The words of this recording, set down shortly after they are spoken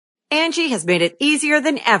Angie has made it easier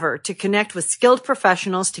than ever to connect with skilled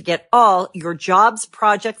professionals to get all your jobs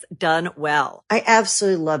projects done well. I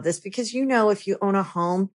absolutely love this because, if you own a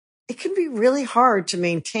home, it can be really hard to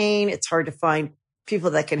maintain. It's hard to find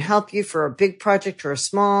people that can help you for a big project or a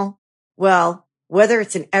small. Well, whether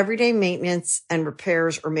it's in everyday maintenance and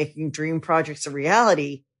repairs or making dream projects a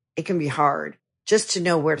reality, it can be hard just to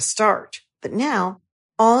know where to start. But now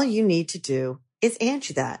all you need to do is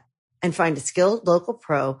Angie that and find a skilled local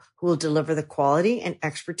pro who will deliver the quality and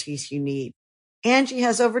expertise you need. Angie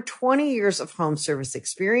has over 20 years of home service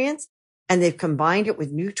experience, and they've combined it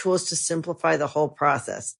with new tools to simplify the whole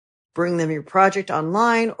process. Bring them your project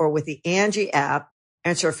online or with the Angie app,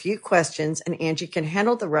 answer a few questions, and Angie can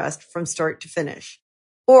handle the rest from start to finish.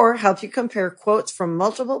 Or help you compare quotes from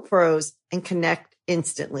multiple pros and connect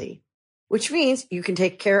instantly, which means you can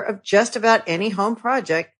take care of just about any home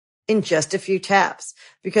project in just a few taps.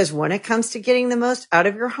 Because when it comes to getting the most out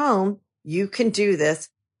of your home, you can do this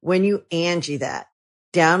when you Angie that.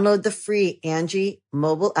 Download the free Angie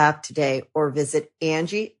mobile app today or visit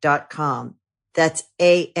Angie.com. That's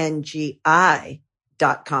ANGI.com.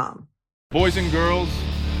 Boys and girls,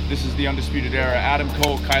 this is the Undisputed Era. Adam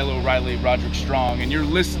Cole, Kyle O'Reilly, Roderick Strong, and you're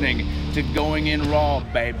listening to Going In Raw,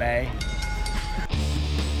 baby.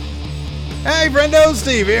 Hey, friendo,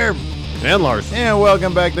 Steve here. And Lars. And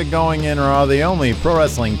welcome back to Going In Raw, the only pro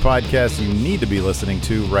wrestling podcast you need to be listening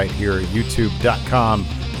to right here at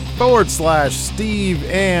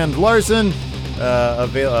youtube.com/Steve and Larson.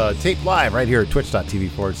 Taped live right here at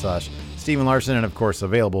twitch.tv/Steve and Larson. And, of course,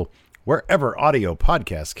 available wherever audio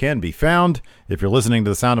podcasts can be found. If you're listening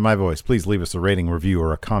to the sound of my voice, please leave us a rating, review,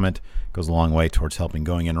 or a comment. It goes a long way towards helping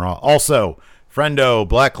Going In Raw. Also, friendo,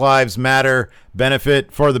 Black Lives Matter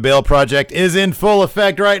benefit for the Bail Project is in full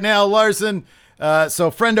effect right now, Larson. So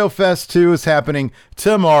Friendo Fest 2 is happening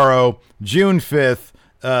tomorrow, June 5th,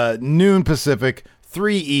 noon Pacific,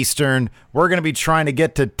 3 Eastern. We're going to be trying to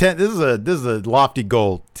get to 10. This is a lofty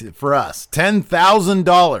goal for us.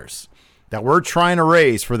 $10,000 that we're trying to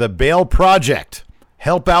raise for the Bail Project.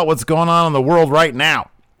 Help out what's going on in the world right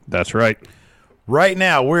now. That's right. Right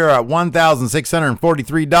now, we're at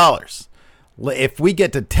 $1,643. If we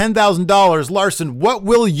get to $10,000, Larson, what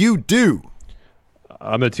will you do?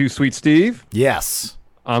 I'm a too sweet Steve. Yes.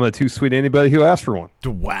 I'm a too sweet anybody who asks for one.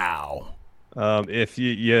 Wow. If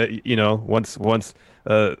once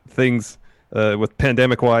things with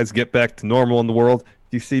pandemic wise get back to normal in the world,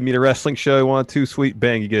 if you see me at a wrestling show, you want a too sweet,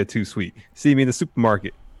 bang, you get a too sweet. See me in the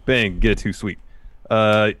supermarket, bang, get a too sweet.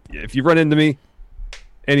 If you run into me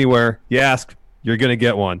anywhere, you ask, you're gonna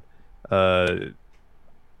get one.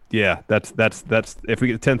 Yeah, that's if we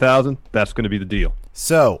get 10,000, that's going to be the deal.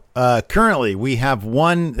 So currently we have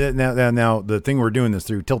one. Now the thing we're doing this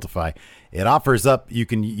through Tiltify, it offers up. You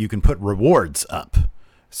can put rewards up.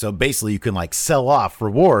 So basically, you can sell off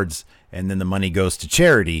rewards, and then the money goes to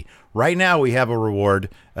charity. Right now, we have a reward,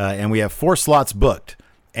 and we have 4 slots booked,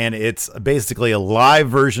 and it's basically a live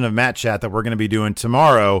version of Matt Chat that we're going to be doing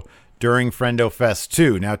tomorrow during Friendo Fest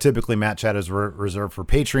 2. Now, typically, Matt Chat is reserved for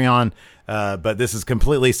Patreon, but this is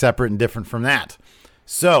completely separate and different from that.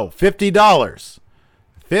 So, $50.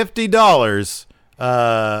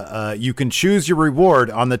 You can choose your reward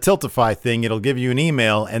on the Tiltify thing. It'll give you an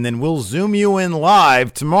email, and then we'll Zoom you in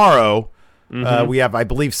live tomorrow. Mm-hmm. We have, I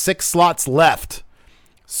believe, 6 slots left.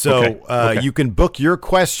 So okay. You can book your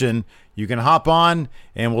question. You can hop on,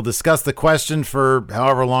 and we'll discuss the question for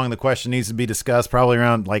however long the question needs to be discussed, probably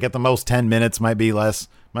around, at the most 10 minutes, might be less,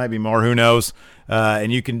 might be more, who knows.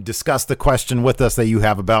 And you can discuss the question with us that you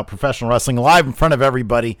have about professional wrestling live in front of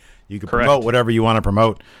everybody. You can Correct. Promote whatever you want to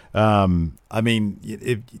promote. You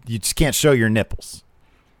just can't show your nipples.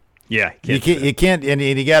 Yeah. You can't, and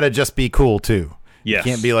you got to just be cool, too. Yes.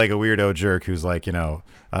 You can't be like a weirdo jerk who's I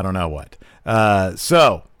don't know what.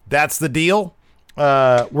 So that's the deal.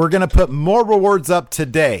 We're going to put more rewards up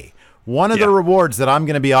today. One of the rewards that I'm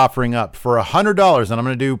going to be offering up for $100, and I'm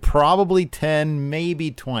going to do probably 10,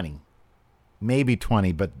 maybe 20,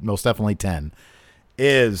 but most definitely 10,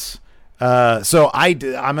 is I'm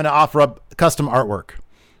going to offer up custom artwork.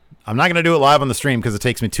 I'm not going to do it live on the stream because it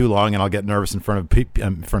takes me too long and I'll get nervous in front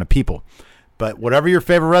of people. But whatever your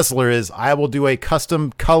favorite wrestler is, I will do a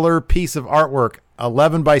custom color piece of artwork,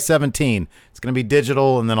 11 by 17. It's going to be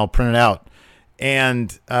digital, and then I'll print it out.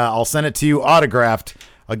 And I'll send it to you autographed.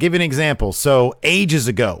 I'll give you an example. So ages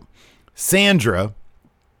ago, Sandra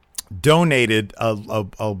donated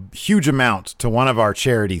a huge amount to one of our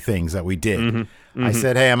charity things that we did. Mm-hmm. Mm-hmm. I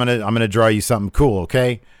said, hey, I'm gonna draw you something cool,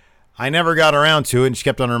 okay? I never got around to it, and she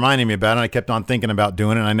kept on reminding me about it. And I kept on thinking about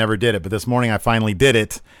doing it, and I never did it. But this morning, I finally did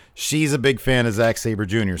it. She's a big fan of Zack Sabre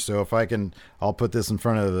Jr., so if I can, I'll put this in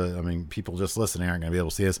front of the. I mean, people just listening aren't going to be able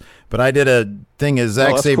to see this, but I did a thing as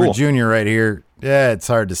Zack Sabre cool. Jr. right here. Yeah, it's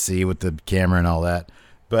hard to see with the camera and all that,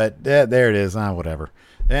 but there it is. Whatever.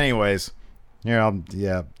 Anyways,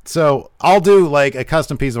 yeah. So I'll do like a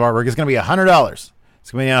custom piece of artwork. It's going to be $100.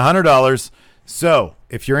 It's going to be $100. So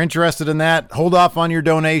if you're interested in that, hold off on your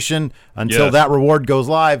donation until that reward goes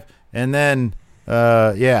live. And then,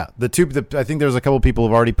 I think there's a couple people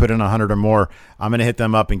who've already put in 100 or more. I'm going to hit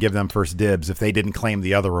them up and give them first dibs if they didn't claim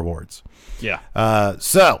the other rewards. Yeah.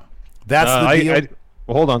 So that's the deal.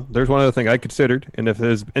 Well, hold on. There's one other thing I considered. And if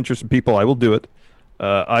there's interested people, I will do it.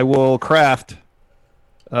 I will craft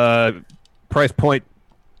price point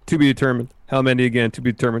to be determined. How many again to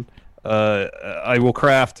be determined. I will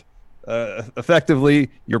craft effectively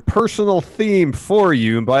your personal theme for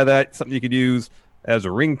you, and by that something you could use as a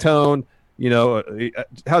ringtone.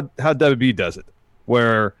 How WWE does it,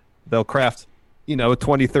 where they'll craft a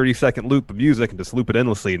 20-30 second loop of music and just loop it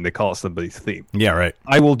endlessly, and they call it somebody's theme. Yeah, right.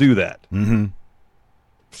 I will do that. Mm-hmm.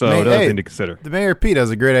 So another thing to consider. The Mayor Pete has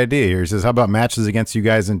a great idea here. He says, how about matches against you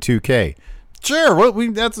guys in 2K? Sure,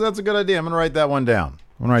 that's a good idea. I'm gonna write that one down.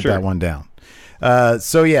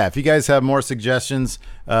 So yeah, if you guys have more suggestions,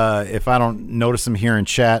 if I don't notice them here in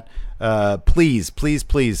chat, please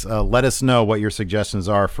let us know what your suggestions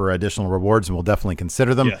are for additional rewards, and we'll definitely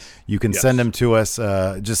consider them. Yes. You can send them to us.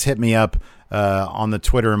 Just hit me up on the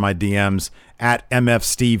Twitter in my DMs at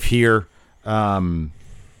MFSteve here. So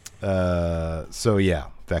yeah,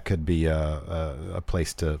 that could be a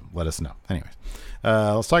place to let us know. Anyways,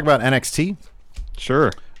 let's talk about NXT.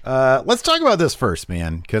 Sure. Let's talk about this first,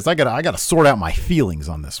 man, because I gotta sort out my feelings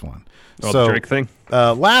on this one. The Drake thing.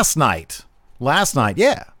 Last night,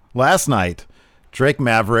 Drake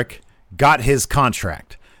Maverick got his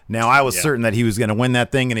contract. Now, I was certain that he was going to win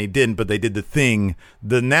that thing, and he didn't, but they did the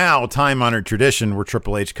now time-honored tradition where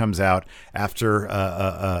Triple H comes out after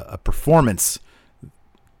a performance.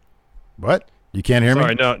 What? You can't hear me?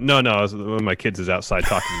 Sorry, no. One of my kids is outside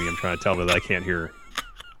talking to me. I'm trying to tell them that I can't hear her.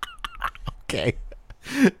 Okay.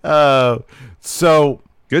 So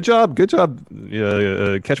good job. Catch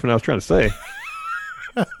what I was trying to say.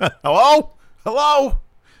 Hello.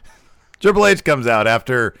 Triple H comes out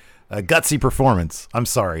after a gutsy performance. I'm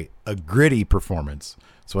sorry, a gritty performance.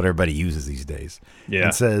 That's what everybody uses these days. Yeah.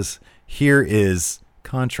 And says, here is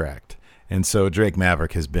contract. And so Drake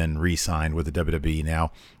Maverick has been re-signed with the WWE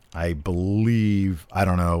now. I believe, I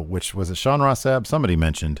don't know, which was it, Sean Ross Sapp? Somebody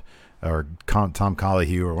mentioned, or Tom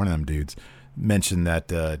Collahue, or one of them dudes mentioned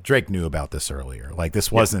that Drake knew about this earlier. Like,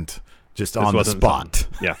 this wasn't just on the spot.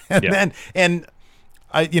 Yeah. and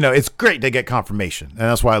I, it's great to get confirmation, and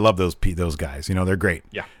that's why I love those guys. They're great.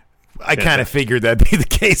 Yeah. I kind of figured that'd be the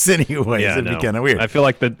case anyway. Yeah, It'd be kind of weird. I feel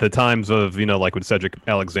like the times of, like when Cedric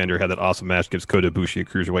Alexander had that awesome match against Kota Ibushi at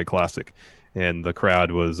Cruiserweight Classic, and the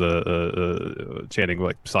crowd was chanting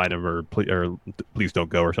like "sign him" or "please don't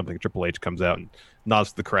go" or something. Triple H comes out and nods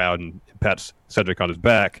to the crowd and pats Cedric on his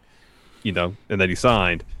back, and then he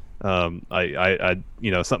signed. I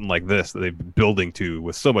something like this that they've been building to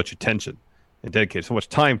with so much attention and dedicated so much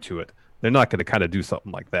time to it. They're not going to kind of do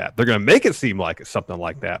something like that. They're going to make it seem like it's something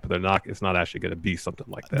like that, but they're not. It's not actually going to be something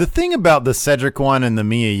like that. The thing about the Cedric one and the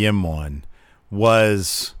Mia Yim one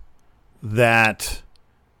was that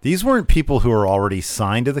these weren't people who are already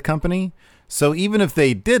signed to the company. So even if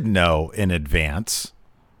they did know in advance,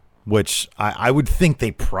 which I would think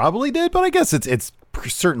they probably did, but I guess it's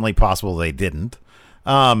certainly possible they didn't.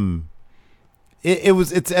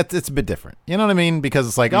 It's a bit different. You know what I mean? Because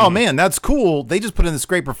it's like, oh man, that's cool. They just put in this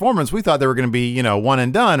great performance. We thought they were going to be, one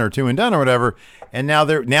and done or two and done or whatever. And now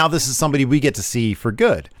this is somebody we get to see for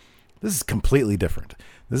good. This is completely different.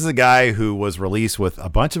 This is a guy who was released with a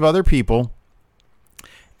bunch of other people,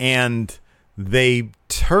 and they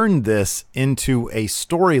turned this into a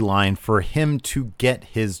storyline for him to get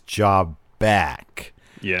his job back.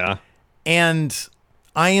 Yeah. And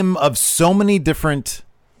I am of so many different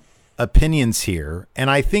opinions here, and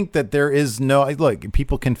I think that there is look,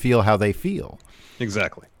 people can feel how they feel.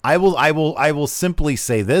 Exactly. I will simply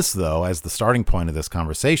say this, though, as the starting point of this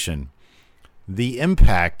conversation. The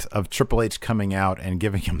impact of Triple H coming out and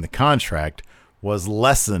giving him the contract was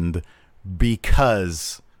lessened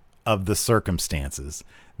because of the circumstances.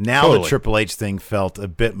 Now Totally. The Triple H thing felt a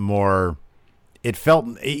bit more. It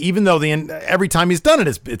felt, even though every time he's done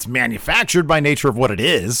it, it's manufactured by nature of what it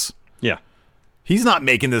is. Yeah. He's not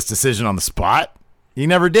making this decision on the spot. He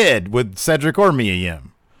never did with Cedric or Mia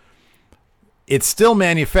Yim. It's still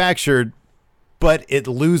manufactured, but it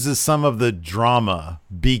loses some of the drama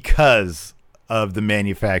because of the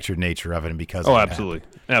manufactured nature of it and because of absolutely.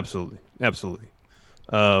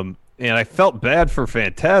 And I felt bad for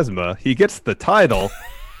Phantasma. He gets the title.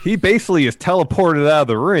 He basically is teleported out of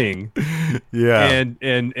the ring. Yeah.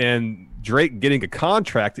 And Drake getting a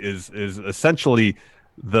contract is essentially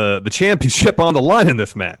the championship on the line in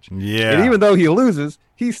this match. Yeah. And even though he loses,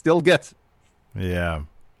 he still gets it. Yeah.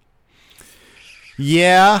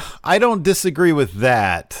 Yeah, I don't disagree with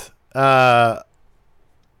that.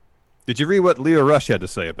 Did you read what Leo Rush had to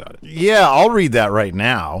say about it? Yeah, I'll read that right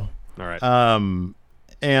now. All right.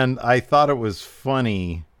 And I thought it was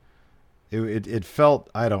funny. It felt,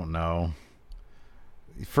 I don't know.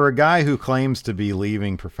 For a guy who claims to be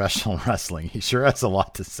leaving professional wrestling, he sure has a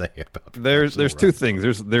lot to say about. There's two things.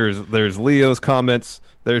 There's Leo's comments.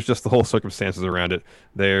 There's just the whole circumstances around it.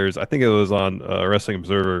 I think it was on Wrestling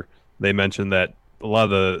Observer. They mentioned that a lot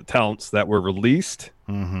of the talents that were released,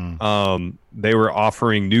 they were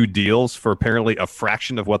offering new deals for apparently a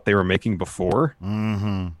fraction of what they were making before.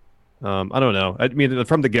 I don't know. I mean,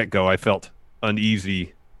 from the get-go, I felt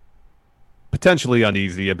potentially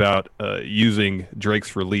uneasy about using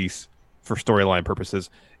Drake's release for storyline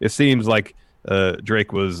purposes. It seems like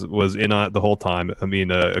Drake was in on it the whole time. I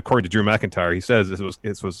mean, according to Drew McIntyre, he says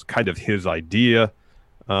this was kind of his idea.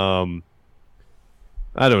 I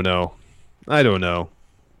don't know.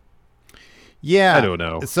 Yeah. I don't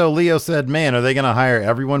know. So Leo said, man, are they going to hire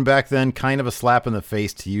everyone back then? Kind of a slap in the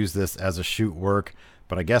face to use this as a shoot work,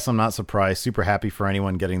 but I guess I'm not surprised. Super happy for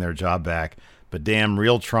anyone getting their job back. But damn,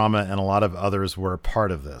 real trauma and a lot of others were a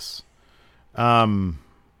part of this. Yeah,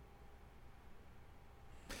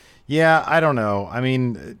 I don't know. I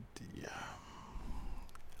mean,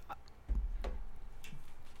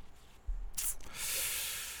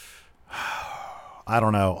 I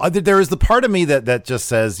don't know. There is the part of me that just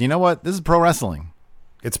says, you know what? This is pro wrestling.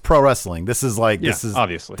 It's pro wrestling. This is like,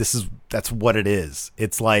 obviously. That's what it is.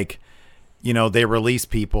 It's like, you know, they release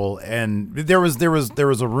people, and there was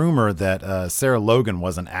a rumor that Sarah Logan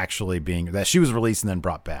wasn't actually that she was released and then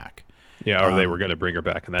brought back. Yeah, or they were going to bring her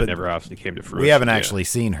back, and that never obviously came to fruition. We haven't actually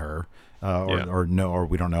seen her, or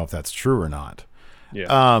we don't know if that's true or not.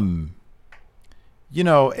 Yeah. You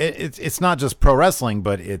know, it's not just pro wrestling,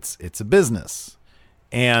 but it's a business,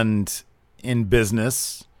 and in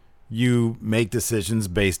business, you make decisions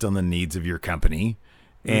based on the needs of your company.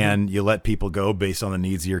 And you let people go based on the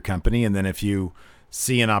needs of your company. And then if you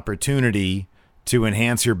see an opportunity to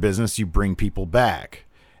enhance your business, you bring people back.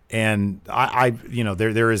 And I you know,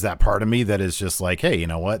 there is that part of me that is just like, hey, you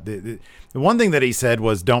know what? The one thing that he said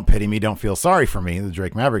was, don't pity me, don't feel sorry for me. The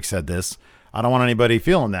Drake Maverick said this. I don't want anybody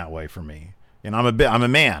feeling that way for me. And I'm a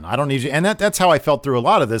man. I don't need you. And that's how I felt through a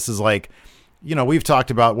lot of this is like, you know, we've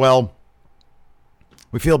talked about, well,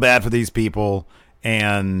 we feel bad for these people.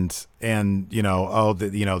 And you know,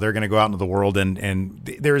 they're going to go out into the world, and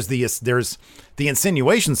there's the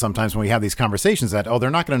insinuation sometimes when we have these conversations that,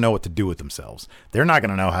 they're not going to know what to do with themselves. They're not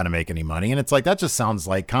going to know how to make any money. And it's like, that just sounds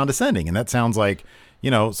like condescending. And that sounds like,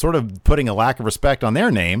 you know, sort of putting a lack of respect on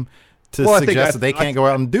their name to suggest that they can't go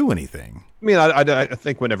out and do anything. I mean, I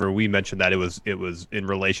think whenever we mentioned that, it was in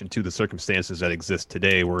relation to the circumstances that exist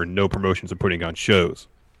today where no promotions are putting on shows.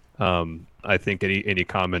 I think any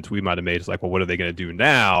comments we might have made is like, well, what are they going to do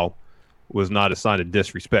now? Was not a sign of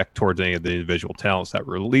disrespect towards any of the individual talents that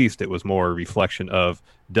were released. It was more a reflection of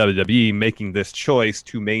WWE making this choice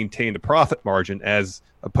to maintain the profit margin as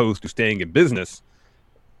opposed to staying in business,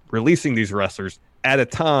 releasing these wrestlers at a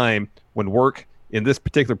time when work in this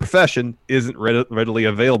particular profession isn't readily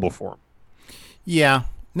available for them. Yeah,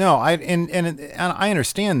 no, I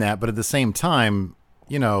understand that, but at the same time,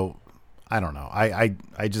 you know, I don't know. I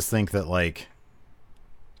just think that, like,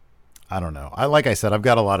 I don't know. Like I said, I've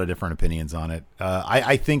got a lot of different opinions on it.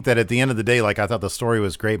 I think that at the end of the day, like, I thought the story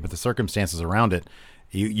was great, but the circumstances around it,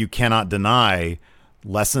 you cannot deny,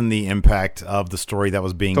 lessen the impact of the story that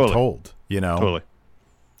was being told. You know, totally.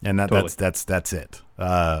 And that's it.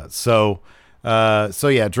 So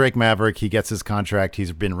yeah, Drake Maverick, he gets his contract.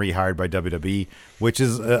 He's been rehired by WWE, which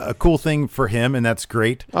is a cool thing for him, and that's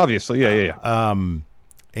great. Obviously, yeah.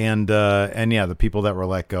 And yeah, the people that were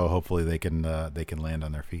let go, hopefully they can land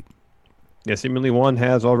on their feet. Yeah, seemingly one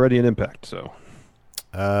has already an impact. So,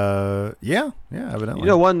 yeah, evidently. You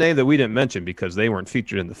know, one name that we didn't mention because they weren't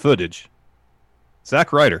featured in the footage,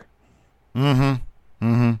 Zack Ryder.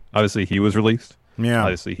 Obviously, he was released. Yeah.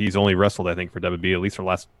 Obviously, he's only wrestled, I think, for WWE at least for the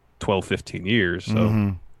last 12, 15 years.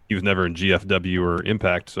 So he was never in GFW or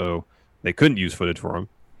Impact, so they couldn't use footage for him.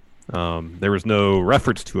 There was no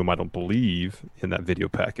reference to him, I don't believe, in that video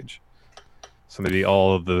package.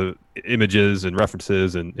 all of the images and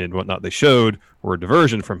references and whatnot they showed were a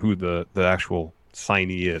diversion from who the actual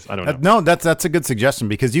signee is. I don't know. No, that's a good suggestion,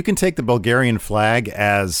 because you can take the Bulgarian flag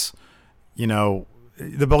as,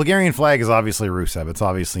 the Bulgarian flag is obviously Rusev. It's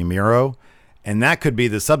obviously Miro. And that could be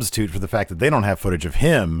the substitute for the fact that they don't have footage of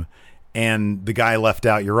him. And the guy left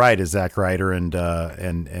out, you're right, is Zack Ryder.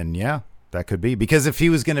 And yeah, that could be. Because if he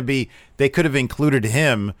was going to be, they could have included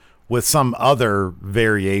him with some other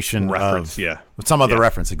variation reference, with some other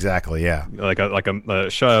reference, exactly, yeah. Like a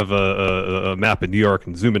shot of a map of New York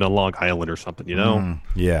and zoom in on Long Island or something,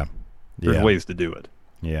 Yeah. There's ways to do it.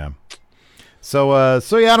 Yeah. So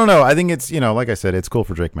yeah, I don't know. I think it's, like I said, it's cool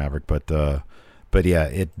for Drake Maverick, but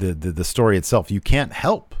yeah, the story itself, you can't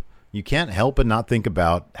help but not think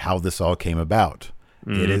about how this all came about.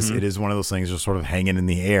 Mm-hmm. It is one of those things just sort of hanging in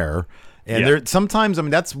the air. And there sometimes,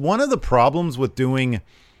 that's one of the problems with doing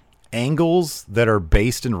angles that are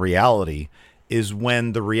based in reality, is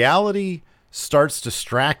when the reality starts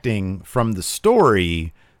distracting from the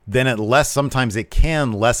story, then sometimes it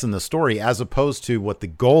can lessen the story, as opposed to what the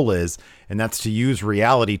goal is, and that's to use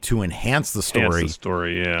reality to enhance the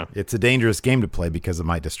story. Yeah. It's a dangerous game to play because it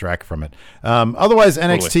might distract from it. Otherwise,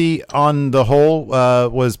 NXT on the whole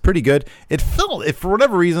was pretty good. It felt, if for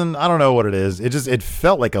whatever reason, I don't know what it is, it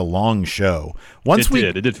felt like a long show.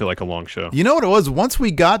 It did feel like a long show. You know what it was? Once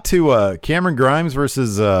we got to Cameron Grimes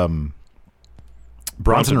versus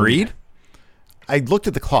Bronson Reed, I looked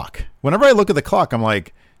at the clock. Whenever I look at the clock, I'm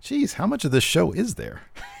like, geez, how much of this show is there?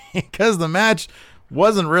 Because the match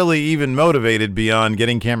wasn't really even motivated beyond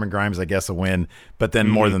getting Cameron Grimes, I guess, a win. But then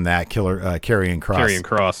more than that, Karrion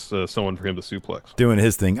Kross. Someone for him to suplex. Doing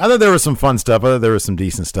his thing. I thought there was some fun stuff. I thought there was some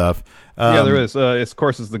decent stuff. Yeah, there is. Of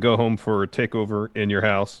course, it's the go home for Takeover in your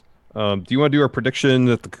house. Do you want to do our prediction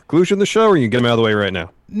at the conclusion of the show, or you can get them out of the way right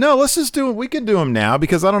now? No, let's just do it. We can do them now,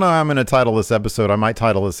 because I don't know how I'm going to title this episode. I might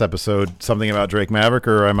title this episode something about Drake Maverick,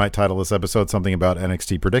 or I might title this episode something about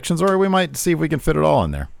NXT predictions, or we might see if we can fit it all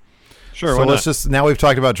in there. Sure. So let's just, now we've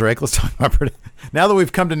talked about Drake, let's talk about now that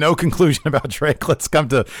we've come to no conclusion about Drake, let's come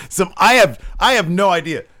to some. I have no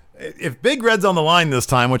idea. If Big Red's on the line this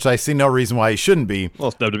time, which I see no reason why he shouldn't be. Well,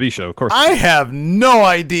 it's WWE show, of course. I have no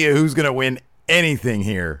idea who's going to win anything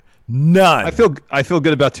here. None. I feel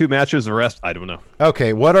good about two matches. The rest, I don't know.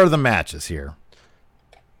 Okay, what are the matches here?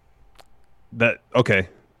 They're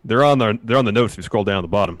on the notes. If you scroll down the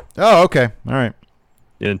bottom. Oh, okay. All right.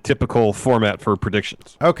 In typical format for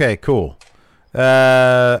predictions. Okay, cool.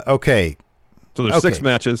 Okay. So there's 6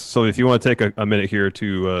 matches. So if you want to take a minute here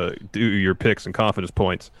to do your picks and confidence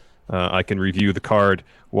points, I can review the card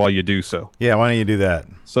while you do so. Yeah, why don't you do that?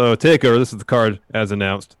 So Takeover, this is the card as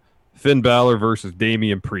announced. Finn Balor versus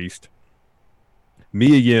Damian Priest.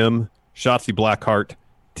 Mia Yim, Shotzi Blackheart,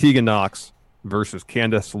 Tegan Nox versus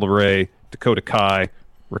Candice LeRae, Dakota Kai,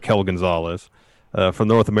 Raquel Gonzalez. For the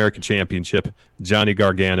North American Championship, Johnny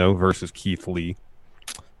Gargano versus Keith Lee.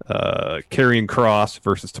 Karrion Kross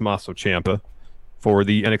versus Tommaso Ciampa. For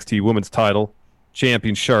the NXT Women's title,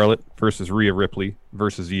 Champion Charlotte versus Rhea Ripley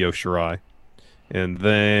versus Io Shirai. And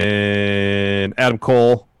then Adam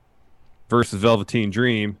Cole versus Velveteen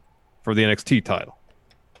Dream for the NXT title.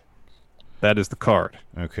 That is the card.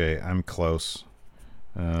 Okay, I'm close.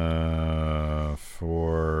 For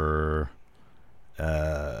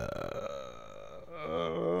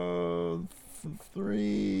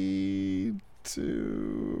 3,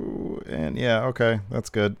 2, and yeah, okay, that's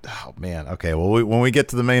good. Oh man, okay. Well, when we get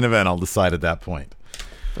to the main event, I'll decide at that point.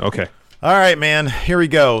 Okay. All right, man. Here we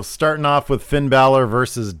go. Starting off with Finn Balor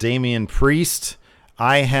versus Damian Priest.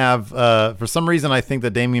 I have, for some reason, I think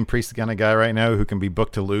that Damian Priest is the kind of guy right now who can be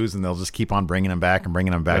booked to lose, and they'll just keep on bringing him back and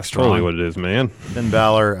bringing him back. That's strong. totally what it is, man. Finn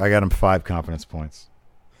Balor, I got him 5 confidence points.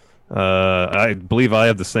 I believe I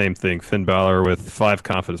have the same thing. Finn Balor with 5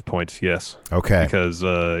 confidence points, yes. Okay. Because,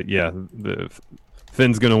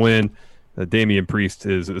 Finn's going to win. Damian Priest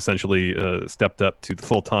is essentially stepped up to the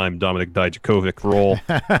full-time Dominic Dijakovic role,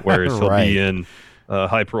 whereas he'll be in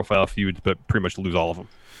high-profile feuds, but pretty much lose all of them.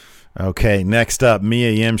 Okay, next up,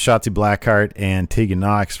 Mia Yim, Shotzi Blackheart, and Tegan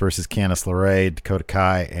Nox versus Candice LeRae, Dakota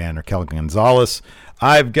Kai, and Raquel Gonzalez.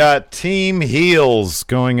 I've got Team Heels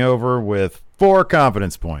going over with 4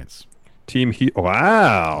 confidence points.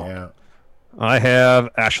 Wow. Yeah. I have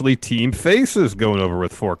actually Team Faces going over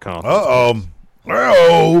with 4 confidence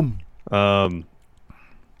points.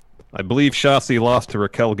 I believe Shotzi lost to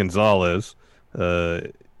Raquel Gonzalez.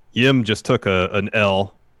 Yim just took an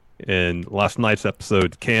L in last night's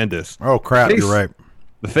episode, Candice. Oh, crap, you're right.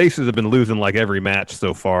 The Faces have been losing like every match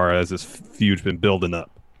so far as this feud's been building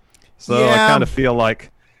up. So yeah. I kind of feel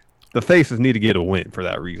like the Faces need to get a win for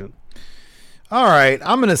that reason. All right,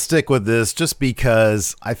 I'm going to stick with this just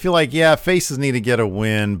because I feel like, yeah, faces need to get a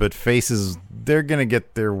win, but faces, they're going to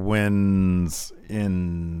get their wins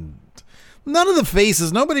in... None of the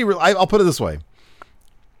faces, nobody... I'll put it this way.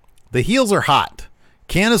 The heels are hot.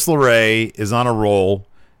 Candice LeRae is on a roll.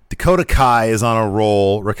 Dakota Kai is on a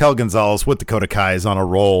roll. Raquel Gonzalez with Dakota Kai is on a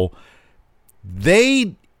roll.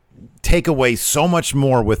 They take away so much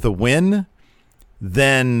more with a win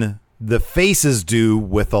than the faces do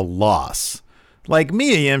with a loss. Like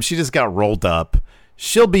Mia Yim, she just got rolled up.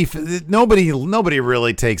 She'll be nobody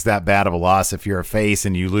really takes that bad of a loss if you're a face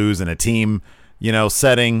and you lose in a team,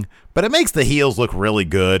 setting. But it makes the heels look really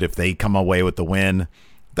good if they come away with the win.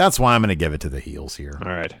 That's why I'm going to give it to the heels here.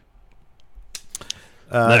 All right.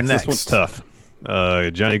 Next, this one's tough.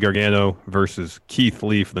 Johnny Gargano versus Keith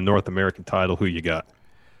Lee for the North American title. Who you got?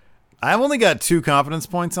 I've only got 2 confidence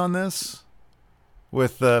points on this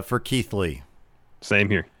for Keith Lee. Same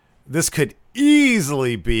here. This could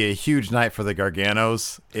easily be a huge night for the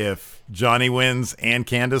Garganos if Johnny wins and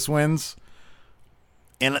Candice wins.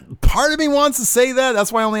 And part of me wants to say that.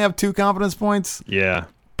 That's why I only have 2 confidence points. Yeah.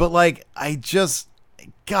 But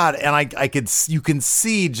you can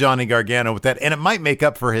see Johnny Gargano with that, and it might make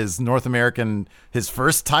up for his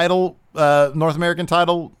first title, North American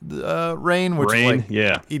title reign, which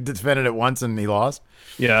he defended it once and he lost.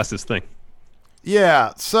 Yeah, that's his thing.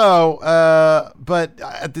 Yeah. So, but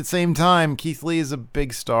at the same time, Keith Lee is a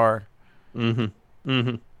big star. Mm-hmm.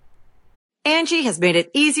 Mm-hmm. Angie has made it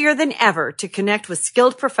easier than ever to connect with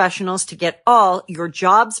skilled professionals to get all your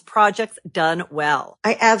jobs projects done well.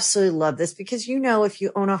 I absolutely love this because, if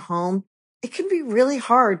you own a home, it can be really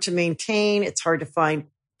hard to maintain. It's hard to find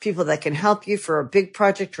people that can help you for a big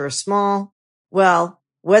project or a small. Well,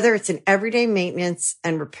 whether it's in everyday maintenance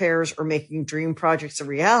and repairs or making dream projects a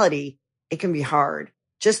reality, it can be hard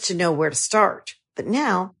just to know where to start. But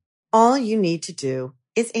now all you need to do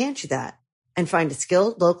is Angie that and find a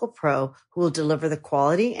skilled local pro who will deliver the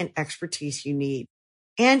quality and expertise you need.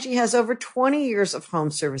 Angie has over 20 years of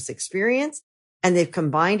home service experience, and they've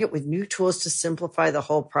combined it with new tools to simplify the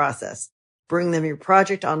whole process. Bring them your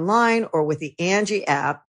project online or with the Angie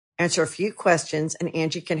app, answer a few questions, and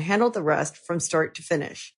Angie can handle the rest from start to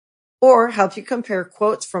finish. Or help you compare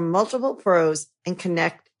quotes from multiple pros and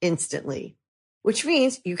connect instantly, which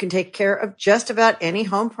means you can take care of just about any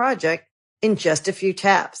home project in just a few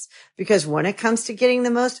taps. Because when it comes to getting the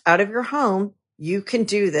most out of your home, you can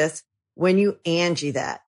do this when you Angie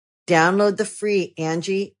that. Download the free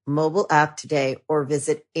Angie mobile app today or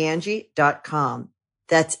visit Angie.com.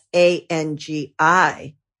 That's ANGI.com.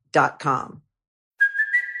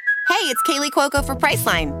 Hey, it's Kaylee Cuoco for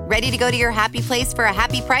Priceline. Ready to go to your happy place for a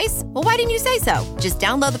happy price? Well, why didn't you say so? Just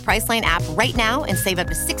download the Priceline app right now and save up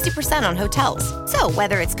to 60% on hotels. So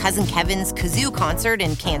whether it's Cousin Kevin's Kazoo Concert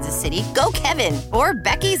in Kansas City, go Kevin, or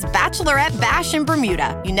Becky's Bachelorette Bash in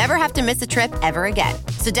Bermuda, you never have to miss a trip ever again.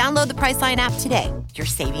 So download the Priceline app today. Your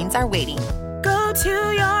savings are waiting. Go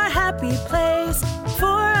to your happy place for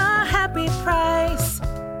a happy price.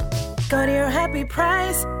 Go to your happy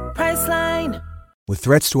price, Priceline. With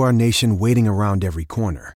threats to our nation waiting around every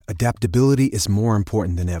corner, adaptability is more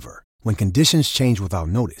important than ever. When conditions change without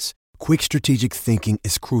notice, quick strategic thinking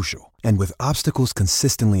is crucial. And with obstacles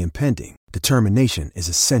consistently impending, determination is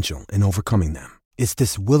essential in overcoming them. It's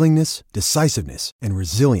this willingness, decisiveness, and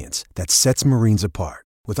resilience that sets Marines apart.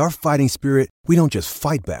 With our fighting spirit, we don't just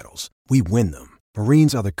fight battles, we win them.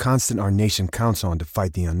 Marines are the constant our nation counts on to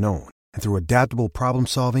fight the unknown. And through adaptable problem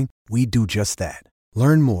solving, we do just that.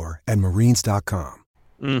 Learn more at marines.com.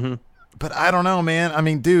 Mm-hmm. But I don't know, man. I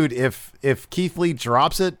mean, dude, if Keith Lee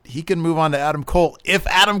drops it, he can move on to Adam Cole if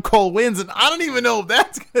Adam Cole wins, and I don't even know if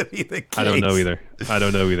that's going to be the case. I don't know either.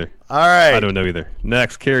 All right. I don't know either.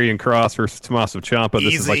 Next, Karrion Kross versus Tommaso Ciampa.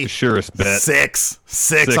 This is like the surest bet. Six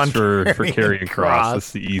on for Karrion Kross.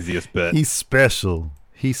 That's the easiest bet. He's special,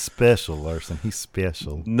 Larson. He's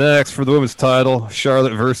special. Next, for the women's title,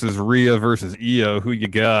 Charlotte versus Rhea versus Io. Who you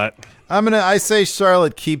got? I say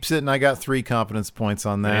Charlotte keeps it, and I got 3 confidence points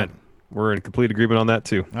on that. Man, we're in complete agreement on that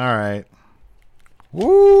too. All right.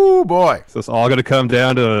 Woo, boy. So it's all going to come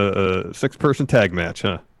down to a 6-person tag match,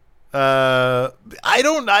 huh? I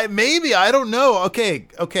don't know.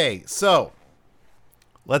 Okay. So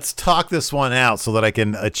let's talk this one out so that I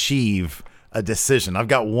can achieve a decision. I've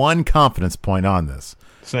got 1 confidence point on this.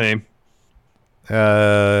 Same.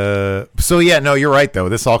 So yeah, no, you're right though.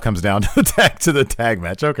 This all comes down to the tag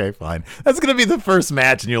match. Okay, fine. That's gonna be the first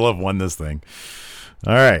match, and you'll have won this thing.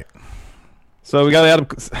 All right. So we got Adam.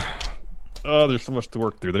 Oh, there's so much to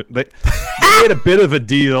work through. They made a bit of a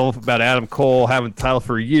deal about Adam Cole having the title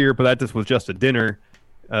for a year, but that just was just a dinner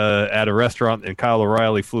at a restaurant, and Kyle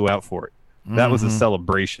O'Reilly flew out for it. That was a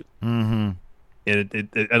celebration. Mm-hmm. And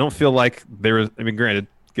I don't feel like there is. I mean, granted,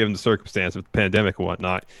 given the circumstance of the pandemic and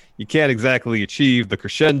whatnot, you can't exactly achieve the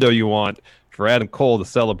crescendo you want for Adam Cole to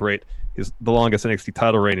celebrate the longest NXT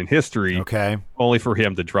title reign in history. Okay. Only for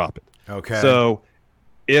him to drop it. Okay. So,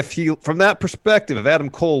 if from that perspective, if Adam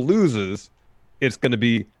Cole loses, it's going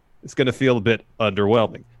to feel a bit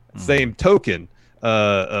underwhelming. Same token,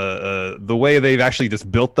 the way they've actually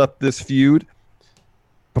just built up this feud.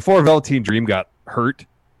 Before Velveteen Dream got hurt,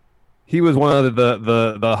 he was one of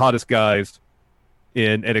the hottest guys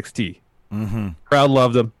in NXT. Mm-hmm. Crowd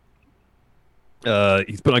loved him.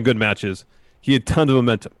 He's put on good matches. He had tons of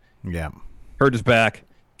momentum. Yeah. Hurt his back,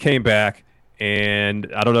 came back,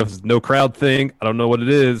 and I don't know if it's no crowd thing. I don't know what it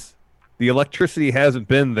is. The electricity hasn't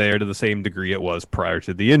been there to the same degree it was prior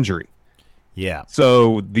to the injury. Yeah.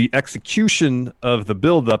 So the execution of the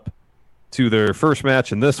build-up to their first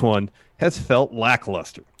match and this one has felt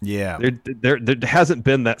lackluster. Yeah. There hasn't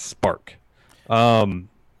been that spark.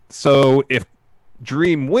 So if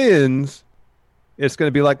Dream wins, it's going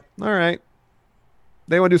to be like, all right,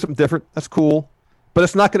 they want to do something different. That's cool. But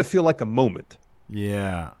it's not going to feel like a moment.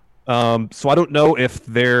 Yeah. So I don't know if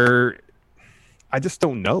I just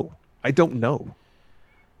don't know. I don't know.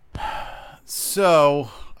 So,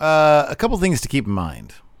 a couple things to keep in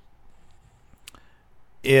mind.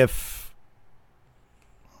 If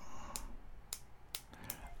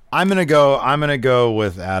I'm gonna go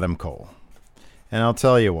with Adam Cole, and I'll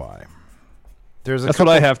tell you why. That's what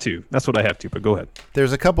I have to. But go ahead.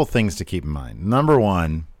 There's a couple things to keep in mind. Number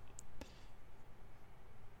one,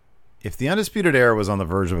 if the Undisputed Era was on the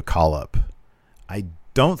verge of a call-up, I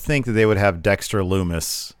don't think that they would have Dexter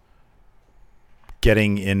Lumis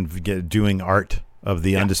doing art of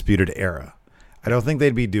the Undisputed Era. I don't think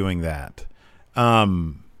they'd be doing that.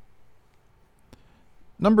 Number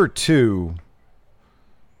two,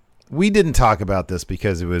 we didn't talk about this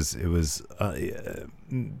because it was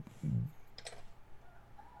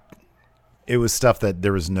stuff that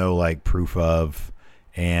there was no like proof of,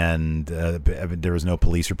 and there was no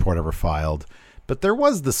police report ever filed. But there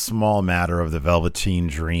was the small matter of the Velveteen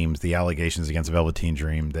Dreams, the allegations against Velveteen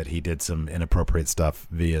Dream that he did some inappropriate stuff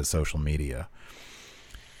via social media.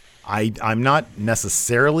 I'm not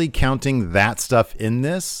necessarily counting that stuff in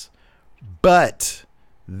this, but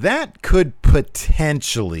that could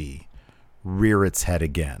potentially rear its head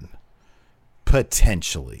again.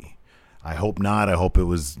 Potentially. I hope not. I hope it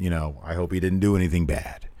was, I hope he didn't do anything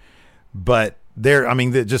bad. But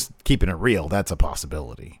just keeping it real, that's a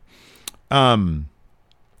possibility.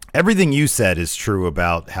 Everything you said is true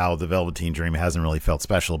about how the Velveteen Dream hasn't really felt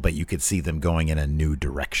special, but you could see them going in a new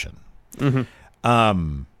direction.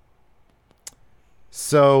 Mm-hmm.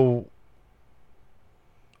 So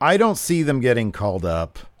I don't see them getting called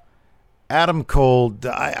up. Adam Cole,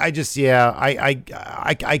 I could see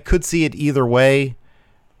it either way,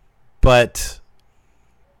 but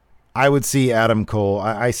I would see Adam Cole.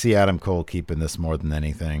 I see Adam Cole keeping this more than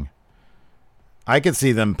anything. I could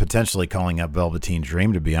see them potentially calling up Velveteen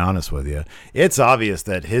Dream, to be honest with you. It's obvious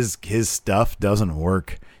that his stuff doesn't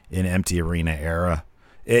work in Empty Arena era.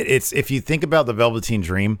 It's if you think about the Velveteen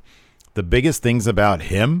Dream, the biggest things about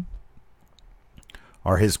him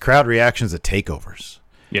are his crowd reactions at takeovers.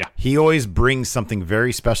 Yeah. He always brings something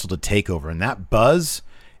very special to Takeover, and that buzz,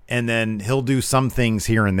 and then he'll do some things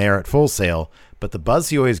here and there at Full Sail, but the buzz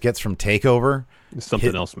he always gets from Takeover, it's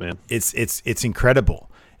something else, man. It's incredible.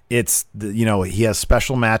 It's he has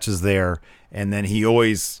special matches there, and then he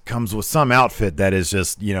always comes with some outfit that is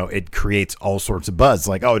just, it creates all sorts of buzz.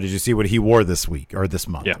 Like, oh, did you see what he wore this week or this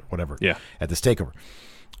month or whatever at this Takeover?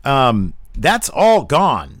 That's all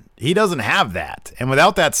gone. He doesn't have that. And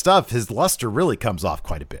without that stuff, his luster really comes off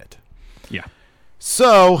quite a bit. Yeah.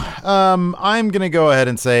 So I'm going to go ahead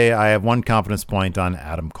and say I have one confidence point on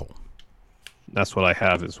Adam Cole. That's what I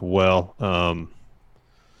have as well.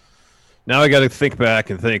 Now I got to think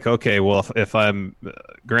back and think, okay, well, if I'm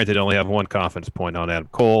granted only have one confidence point on Adam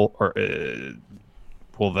Cole, or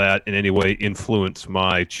will that in any way influence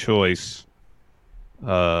my choice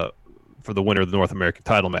for the winner of the North American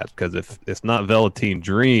title match? Because if it's not Velveteen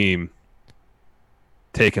Dream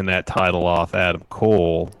taking that title off Adam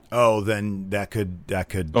Cole, then that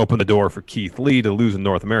could open the door for Keith Lee to lose the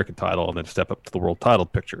North American title and then step up to the world title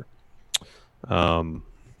picture.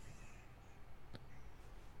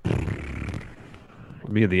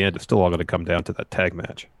 Me in the end, it's still all going to come down to that tag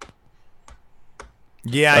match.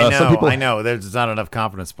 Yeah, I know. There's not enough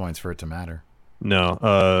confidence points for it to matter.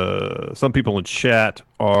 No. Some people in chat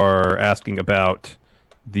are asking about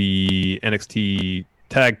the NXT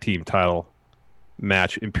tag team title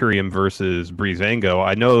match, Imperium versus Breezango.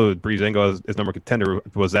 I know Breezango is number contender.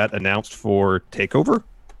 Was that announced for Takeover?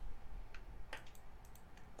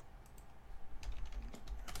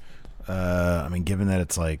 I mean, given that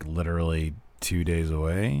it's like literally 2 days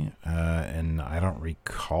away, and I don't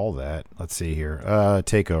recall that. Let's see here.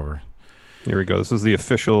 Takeover. Here we go. This is the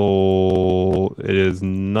official. It is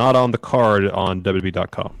not on the card on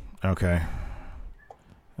WWE.com. Okay.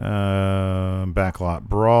 Backlot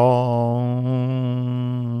brawl.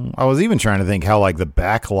 I was even trying to think how like the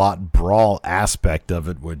backlot brawl aspect of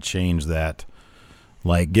it would change that.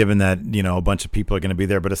 Like, given that, a bunch of people are going to be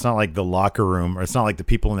there, but it's not like the locker room, or it's not like the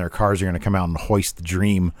people in their cars are going to come out and hoist the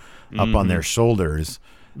dream up on their shoulders.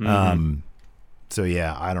 So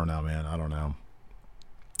yeah, I don't know, man. I don't know.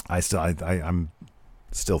 I'm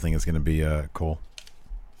still think it's going to be cool.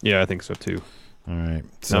 Yeah, I think so too. All right.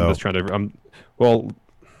 So I'm just trying to.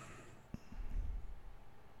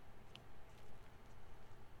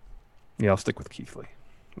 Yeah, I'll stick with Keith Lee.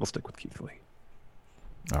 We'll stick with Keith Lee.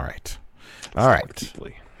 All right. All right.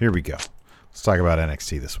 Here we go. Let's talk about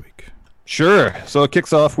NXT this week. Sure. So it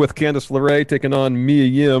kicks off with Candice LeRae taking on Mia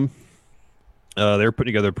Yim. They're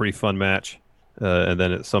putting together a pretty fun match. And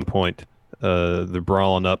then at some point, they're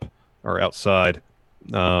brawling up or outside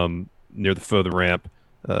near the foot of the ramp.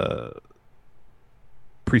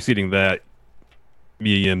 Preceding that,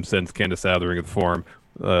 Mia Yim sends Candice out of the ring of the form,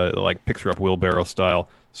 picks her up wheelbarrow style,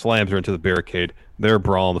 slams her into the barricade. They're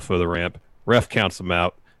brawling the foot of the ramp. Ref counts them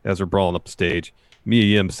out as they're brawling up the stage. Mia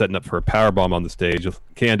Yim setting up for a powerbomb on the stage.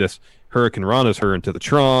 Candice Hurricane Rana's her into the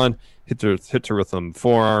Tron, hits her with some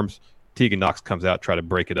forearms. Tegan Nox comes out, try to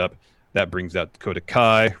break it up. That brings out Dakota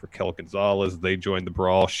Kai, Raquel Gonzalez. They join the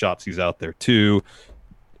brawl. Shotzi's out there too.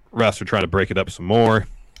 Refs are trying to break it up some more.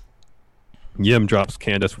 Yim drops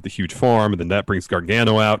Candice with a huge forearm, and then that brings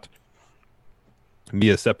Gargano out.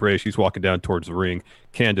 Mia separates. She's walking down towards the ring.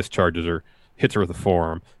 Candice charges her, hits her with a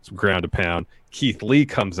forearm, some ground to pound. Keith Lee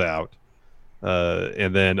comes out,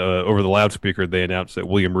 and then over the loudspeaker, they announce that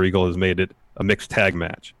William Regal has made it a mixed tag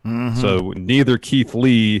match. So neither Keith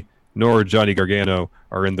Lee nor Johnny Gargano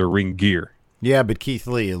are in their ring gear. Yeah, but Keith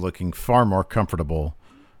Lee is looking far more comfortable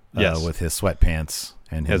with his sweatpants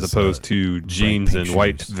and his, as opposed to jeans and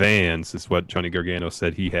white Vans, is what Johnny Gargano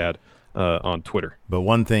said he had on Twitter. But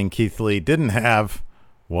one thing Keith Lee didn't have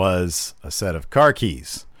was a set of car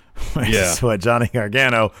keys. That's what Johnny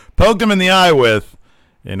Gargano poked him in the eye with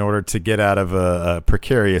in order to get out of a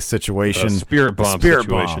precarious situation. A spirit bomb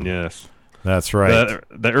situation, yes. That's right.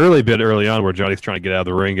 The early on where Johnny's trying to get out of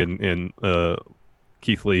the ring and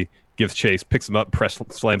Keith Lee gives chase, picks him up, press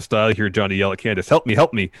slam style. You hear Johnny yell at Candice, help me,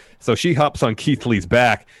 help me. So she hops on Keith Lee's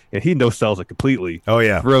back, and he no-sells it completely. Oh,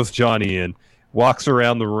 yeah. Throws Johnny in, walks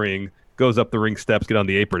around the ring, goes up the ring steps, get on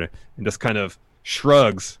the apron, and just kind of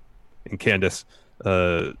shrugs, and Candice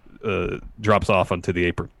drops off onto the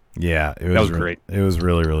apron. Yeah, that was great. It was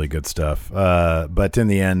really, really good stuff. But in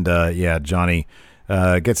the end, Johnny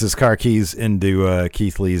gets his car keys into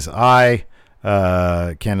Keith Lee's eye.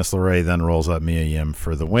 Candice LeRae then rolls up Mia Yim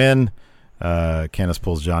for the win. Candice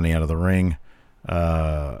pulls Johnny out of the ring.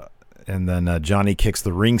 And then Johnny kicks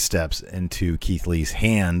the ring steps into Keith Lee's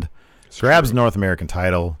hand, grabs the North American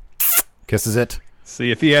title, kisses it.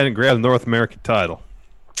 See, if he hadn't grabbed the North American title.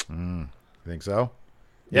 Think so?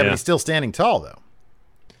 Yeah, but he's still standing tall, though.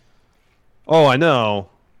 Oh, I know.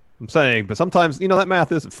 I'm saying, but sometimes, that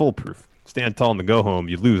math isn't foolproof. Stand tall in the go home,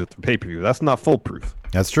 you lose at the pay-per-view. That's not foolproof.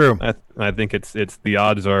 That's true. I think it's the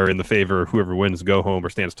odds are in the favor of whoever wins go home or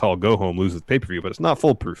stands tall go home loses the pay-per-view, but it's not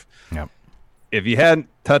foolproof. Yep. If you hadn't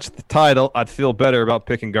touched the title, I'd feel better about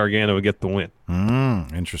picking Gargano to get the win.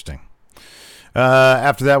 Interesting.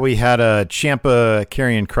 After that, we had a Ciampa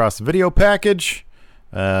Karrion Kross video package,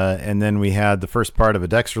 and then we had the first part of a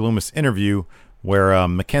Dexter Lumis interview where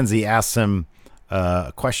Mackenzie asks him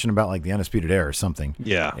a question about like the Undisputed Era or something.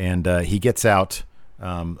 Yeah. And he gets out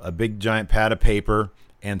a big giant pad of paper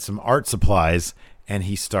and some art supplies, and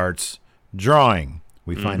he starts drawing.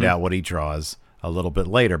 We find out what he draws a little bit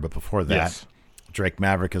later, but before that, Drake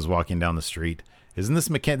Maverick is walking down the street. Isn't this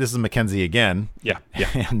This is Mackenzie again. Yeah.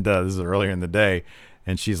 And this is earlier in the day.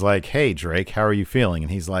 And she's like, hey, Drake, how are you feeling?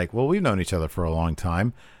 And he's like, well, we've known each other for a long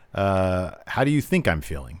time. How do you think I'm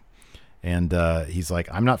feeling? And he's like,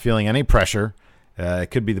 I'm not feeling any pressure.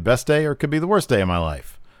 It could be the best day or it could be the worst day of my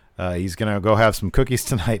life. He's going to go have some cookies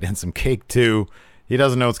tonight and some cake too. He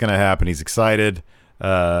doesn't know what's going to happen. He's excited.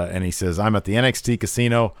 And he says, I'm at the NXT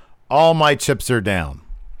casino. All my chips are down.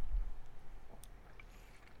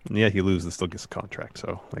 Yeah, he loses, still gets a contract.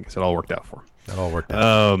 So I guess it all worked out for him. It all worked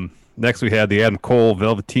out. Next, we had the Adam Cole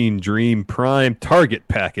Velveteen Dream Prime Target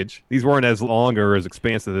package. These weren't as long or as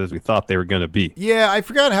expansive as we thought they were going to be. Yeah, I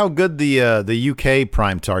forgot how good the UK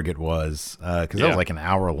Prime Target was because that was like an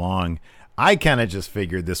hour long. I kind of just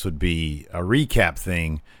figured this would be a recap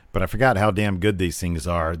thing, but I forgot how damn good these things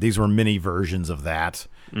are. These were mini versions of that.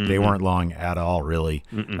 Mm-hmm. They weren't long at all, really.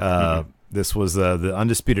 This was the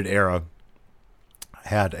Undisputed Era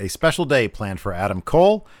had a special day planned for Adam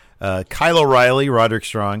Cole, Kyle O'Reilly, Roderick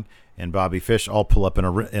Strong, and Bobby Fish all pull up in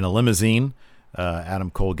a limousine. Adam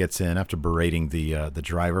Cole gets in after berating the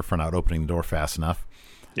driver for not opening the door fast enough.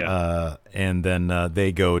 Yeah. And then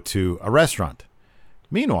they go to a restaurant.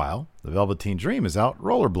 Meanwhile, the Velveteen Dream is out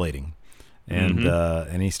rollerblading,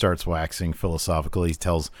 and he starts waxing philosophical. He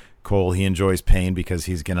tells Cole he enjoys pain because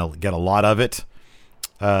he's gonna get a lot of it.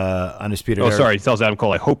 Undisputed Era. Sorry. He tells Adam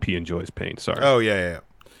Cole, I hope he enjoys pain. Sorry. Oh, yeah.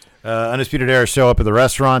 Undisputed Era show up at the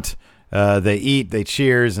restaurant. They eat, they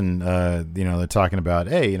cheers, and they're talking about,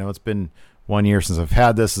 hey, it's been 1 year since I've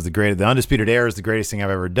had this. The Undisputed Era is the greatest thing I've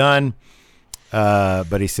ever done.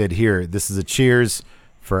 But he said, here, this is a cheers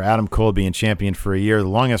for Adam Cole being champion for a year, the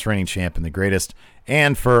longest reigning champ and the greatest,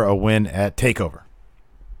 and for a win at Takeover.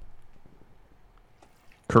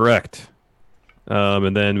 Correct.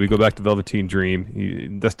 And then we go back to Velveteen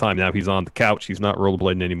Dream. This time now he's on the couch. He's not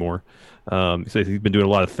rollerblading anymore. He says he's been doing a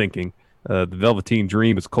lot of thinking. The Velveteen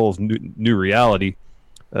Dream is Cole's new reality.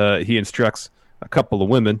 He instructs a couple of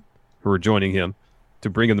women who are joining him to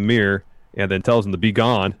bring him the mirror and then tells them to be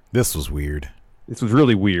gone. This was weird. This was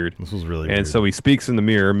really weird. And so he speaks in the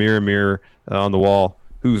mirror, mirror on the wall,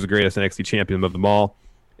 who's the greatest NXT champion of them all.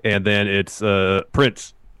 And then it's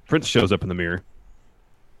Prince. Prince shows up in the mirror.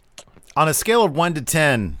 On a scale of 1 to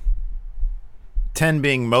 10, 10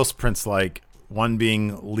 being most Prince-like, 1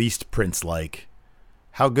 being least Prince-like,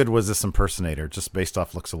 how good was this impersonator, just based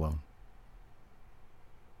off looks alone?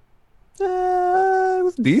 It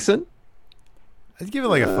was decent. I'd give it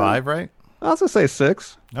like a 5, right? I was going to say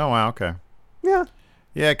 6. Oh, wow, okay. Yeah.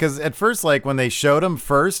 Yeah, because at first, like, when they showed him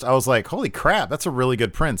first, I was like, holy crap, that's a really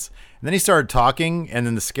good Prince. And then he started talking, and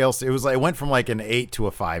then the scale, it went from like an 8 to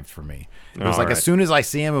a 5 for me. It was as soon as I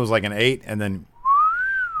see him, it was like an 8, and then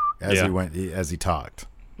as he talked.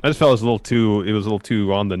 I just felt it was a little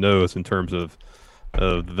too on the nose in terms of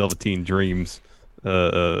the Velveteen Dreams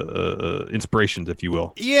inspirations, if you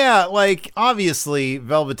will. Yeah, like, obviously,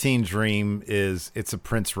 Velveteen Dream it's a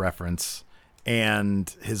Prince reference,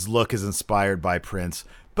 and his look is inspired by Prince.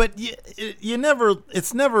 But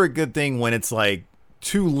it's never a good thing when it's like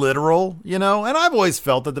too literal, And I've always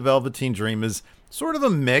felt that the Velveteen Dream is sort of a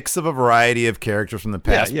mix of a variety of characters from the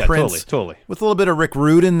past. Yeah, Prince, totally. With a little bit of Rick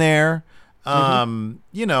Rude in there.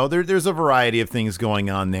 There's a variety of things going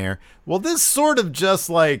on there. Well, this sort of just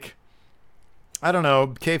like, I don't know,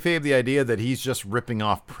 kayfabe the idea that he's just ripping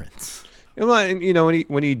off Prince. When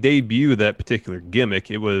he debuted that particular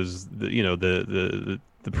gimmick, it was the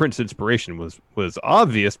Prince inspiration was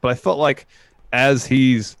obvious, but I felt like as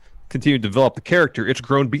he's continued to develop the character, it's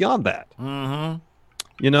grown beyond that. Mm-hmm.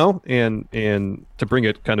 And to bring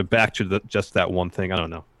it kind of back to just that one thing, I don't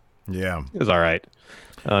know. Yeah, it was all right.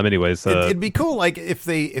 Anyways, it'd be cool, like if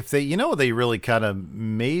they what they really kind of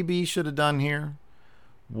maybe should have done here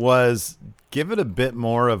was give it a bit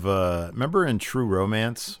more of a. Remember in True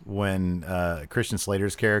Romance when Christian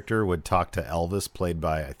Slater's character would talk to Elvis, played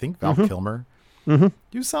by I think Val Kilmer. Mm-hmm.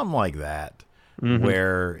 Do something like that,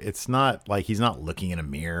 where it's not like he's not looking in a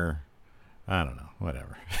mirror. I don't know,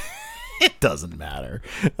 whatever. It doesn't matter.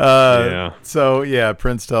 So,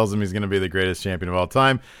 Prince tells him he's going to be the greatest champion of all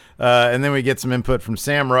time. And then we get some input from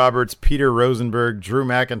Sam Roberts, Peter Rosenberg, Drew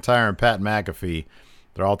McIntyre, and Pat McAfee.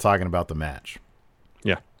 They're all talking about the match.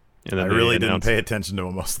 Yeah. And I really didn't pay attention to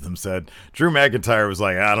what most of them said. Drew McIntyre was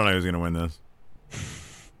like, I don't know who's going to win this.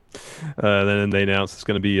 Then they announced it's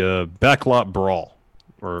going to be a backlot brawl.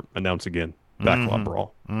 Or announce again, backlot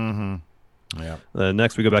brawl. Mm-hmm. Yeah.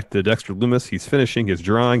 Next, we go back to Dexter Lumis. He's finishing his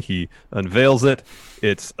drawing. He unveils it.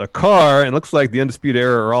 It's a car, and it looks like the Undisputed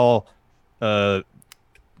Era are all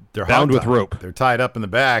they're bound with rope. They're tied up in the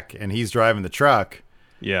back, and he's driving the truck.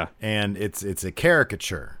 Yeah. And it's a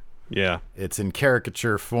caricature. Yeah. It's in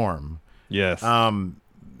caricature form. Yes. And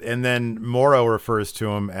then Morrow refers to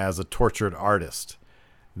him as a tortured artist.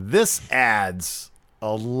 This adds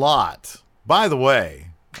a lot. By the way,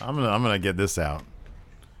 I'm gonna get this out.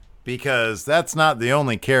 Because that's not the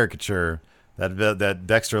only caricature that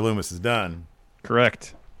Dexter Lumis has done.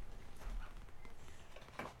 Correct.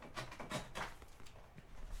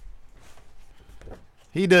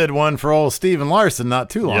 He did one for old Steven Larson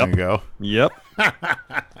not too long ago. Yep.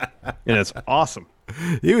 And it's awesome.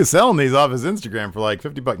 He was selling these off his Instagram for like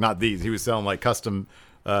 $50. Not these. He was selling like custom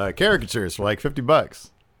caricatures for like $50.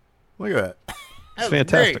 Look at that. It's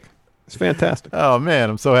fantastic. Great. It's fantastic. Oh man,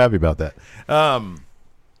 I'm so happy about that.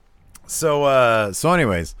 So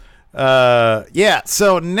anyways, yeah.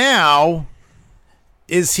 So now,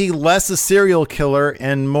 is he less a serial killer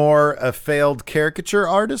and more a failed caricature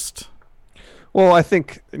artist? Well, I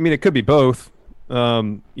mean, it could be both.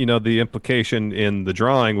 The implication in the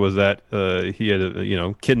drawing was that he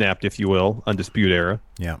had, kidnapped, if you will, Undisputed Era.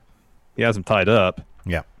 Yeah. He has him tied up.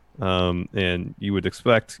 Yeah. And you would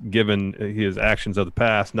expect, given his actions of the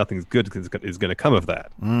past, nothing good is going to come of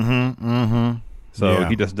that. Mm-hmm. Mm-hmm. So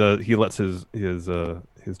he just does. He lets his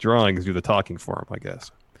drawings do the talking for him, I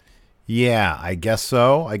guess. Yeah, I guess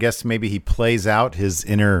so. I guess maybe he plays out his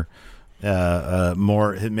inner,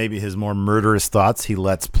 maybe his more murderous thoughts. He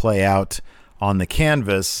lets play out on the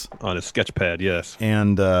canvas, on his sketch pad. Yes,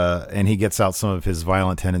 and he gets out some of his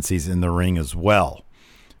violent tendencies in the ring as well.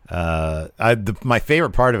 My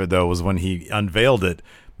favorite part of it though was when he unveiled it.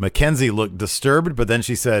 Mackenzie looked disturbed, but then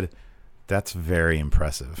she said, "That's very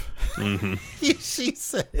impressive." Mm-hmm. She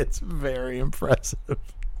said, "It's very impressive."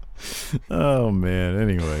 Oh man.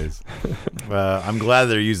 Anyways, I'm glad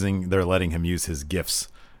they're letting him use his gifts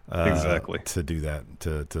exactly to do that,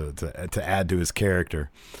 to add to his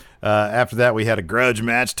character. After that, we had a grudge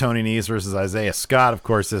match: Tony Nese versus Isaiah Scott. Of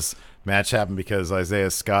course, this match happened because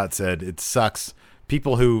Isaiah Scott said it sucks.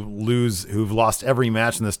 People who've lost every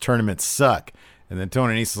match in this tournament suck. And then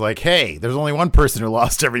Tony Nese is like, "Hey, there's only one person who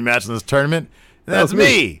lost every match in this tournament, and that's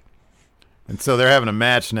me." And so they're having a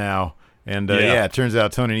match now. And it turns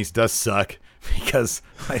out Tony Nese does suck because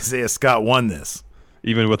Isaiah Scott won this.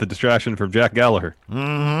 Even with the distraction from Jack Gallagher.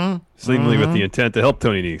 Mm-hmm. Seemingly with the intent to help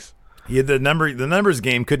Tony Nese. The numbers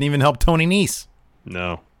game couldn't even help Tony Nese.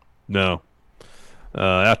 No.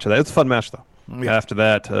 After that, it's a fun match, though. Yeah. After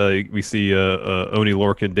that, we see Oni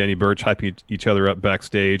Lorcan, Danny Burch hyping each other up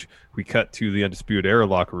backstage. We cut to the Undisputed Era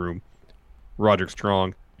locker room. Roderick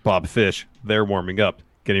Strong, Bob Fish, they're warming up,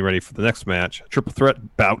 getting ready for the next match. A triple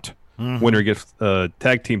threat bout. Mm-hmm. Winner gets a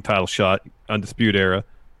tag team title shot. Undisputed Era,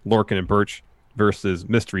 Lorcan and Burch versus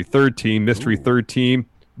Mystery Third Team. Third Team,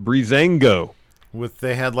 Breezango.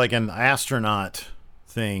 They had like an astronaut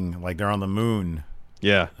thing, like they're on the moon.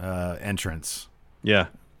 Yeah. Entrance. Yeah.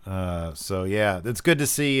 So yeah, it's good to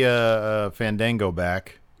see Fandango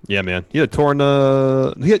back. Yeah, man. He had torn.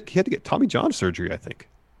 He had to get Tommy John surgery, I think.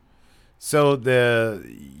 So they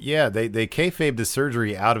kayfabed the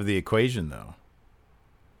surgery out of the equation, though.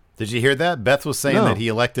 Did you hear that? Beth was saying that he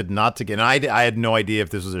elected not to get. And I had no idea if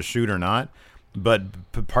this was a shoot or not,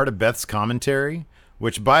 but part of Beth's commentary,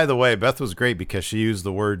 which by the way, Beth was great because she used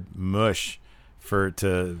the word mush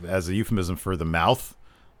as a euphemism for the mouth.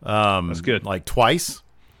 That's good. Like twice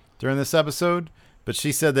during this episode. But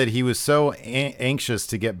she said that he was so anxious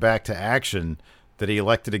to get back to action that he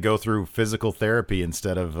elected to go through physical therapy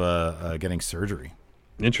instead of getting surgery.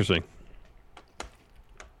 Interesting.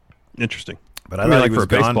 But I thought he was for a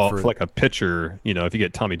baseball, for like a pitcher, if you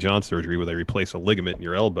get Tommy John surgery where they replace a ligament in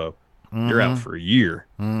your elbow, you're out for a year.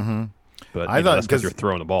 Mm-hmm. But that's because you're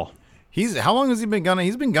throwing the ball. How long has he been gone?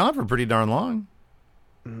 He's been gone for pretty darn long.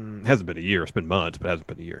 It hasn't been a year. It's been months, but it hasn't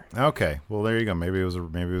been a year. Okay, well there you go. Maybe it was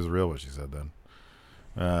real what she said then.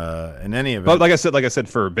 In any event, but like I said,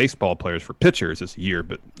 for baseball players, for pitchers, it's a year.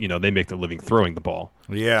 But they make their living throwing the ball.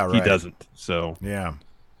 Yeah, right. He doesn't. So yeah.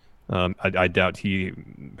 I doubt he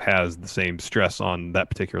has the same stress on that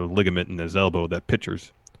particular ligament in his elbow that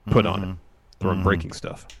pitchers put on it, throwing breaking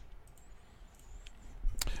stuff.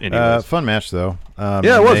 Fun match though.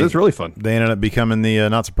 Yeah, it was. It was really fun. They ended up becoming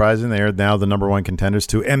not surprising. They are now the number one contenders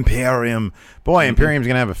to Imperium. Boy, Imperium's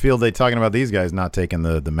gonna have a field day talking about these guys not taking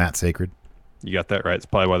the Mat Sacred. You got that right. It's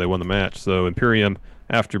probably why they won the match. So Imperium,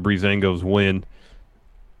 after Breezango's win,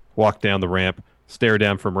 walked down the ramp, stare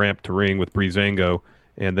down from ramp to ring with Breezango.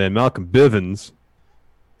 And then Malcolm Bivens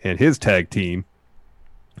and his tag team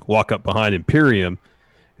walk up behind Imperium.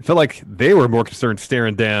 It felt like they were more concerned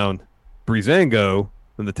staring down Breezango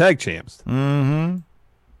than the tag champs. Mm-hmm.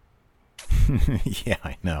 Yeah,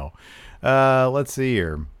 I know. Let's see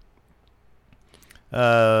here.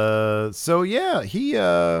 So yeah,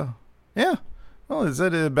 yeah. Well, is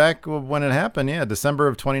it back when it happened? Yeah, December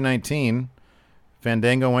of 2019.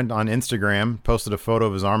 Fandango went on Instagram, posted a photo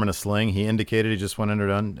of his arm in a sling. He indicated he just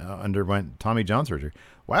underwent Tommy John surgery.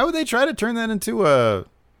 Why would they try to turn that into a...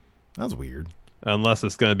 That was weird. Unless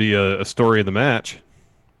it's going to be a story of the match,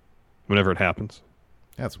 whenever it happens.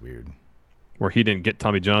 That's weird. Where he didn't get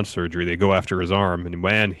Tommy John surgery, they go after his arm. And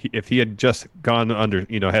man, if he had just gone under,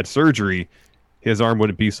 had surgery, his arm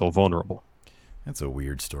wouldn't be so vulnerable. That's a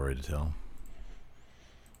weird story to tell.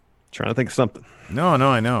 Trying to think of something. No,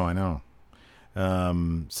 I know.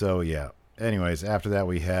 So yeah. Anyways, after that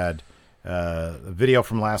we had a video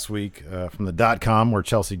from last week from the .com where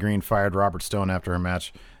Chelsea Green fired Robert Stone after her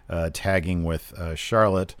match tagging with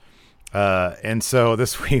Charlotte. And so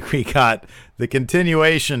this week we got the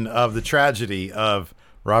continuation of the tragedy of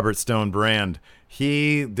Robert Stone Brand.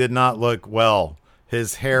 He did not look well.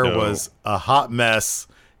 His hair was a hot mess.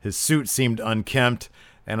 His suit seemed unkempt.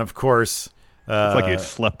 And of course, it's like he had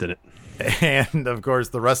slept in it. And of course,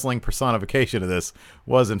 the wrestling personification of this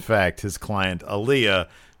was in fact his client, Aaliyah,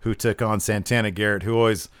 who took on Santana Garrett,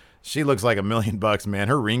 she looks like $1 million, man.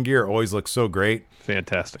 Her ring gear always looks so great.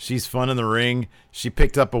 Fantastic. She's fun in the ring. She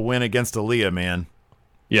picked up a win against Aaliyah, man.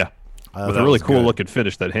 Yeah. With a really cool looking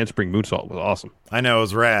finish. That handspring moonsault was awesome. I know, it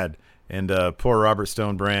was rad. And poor Robert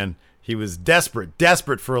Stone Brand, he was desperate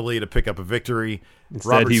for Aaliyah to pick up a victory. Instead,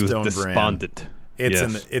 Robert he was Stone despondent.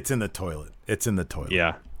 Brand, it's in the toilet. It's in the toilet.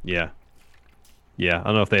 Yeah. I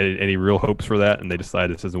don't know if they had any real hopes for that, and they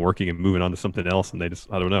decided this isn't working and moving on to something else, and I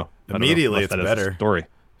don't know. Immediately, it's better. Story.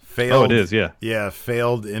 Failed, it is, yeah. Yeah,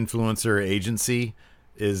 failed influencer agency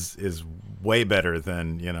is way better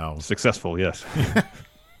than, Successful, yes.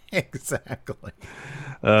 Exactly.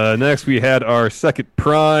 Next, we had our second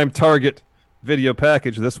prime target video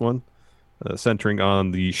package. This one centering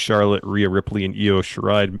on the Charlotte, Rhea Ripley, and Io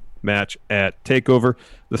Shirai match at Takeover.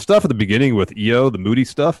 The stuff at the beginning with Io, the moody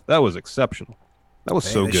stuff, that was exceptional. That was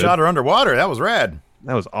so good. They shot her underwater. That was rad.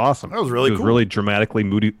 That was awesome. That was really cool. It was really dramatically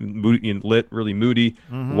moody and lit, really moody.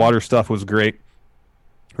 Mm-hmm. Water stuff was great.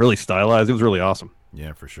 Really stylized. It was really awesome.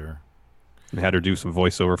 Yeah, for sure. They had her do some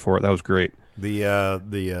voiceover for it. That was great.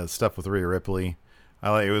 The stuff with Rhea Ripley,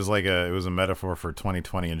 it was a metaphor for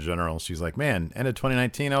 2020 in general. She's like, man, end of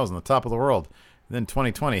 2019, I was on the top of the world. And then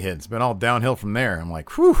 2020 hit. It's been all downhill from there. I'm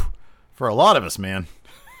like, whew, for a lot of us, man.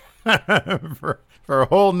 for a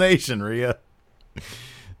whole nation, Rhea.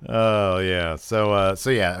 Oh yeah. So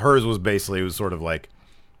yeah, hers was basically, it was sort of like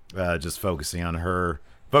just focusing on her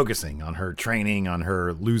training, on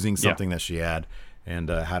her losing something that she had, and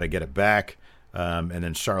how to get it back. And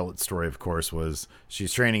then Charlotte's story, of course, was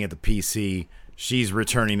she's training at the PC. She's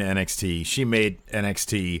returning to NXT. She made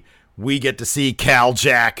NXT. We get to see Cal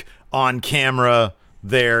Jack on camera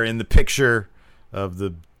there in the picture of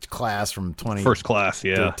the class from 2013 first class,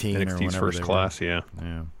 yeah. NXT's first class, yeah.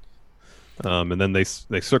 Yeah. And then they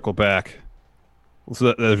circle back.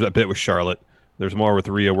 So there's a bit with Charlotte. There's more with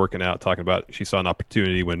Rhea working out, talking about she saw an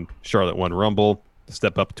opportunity when Charlotte won Rumble to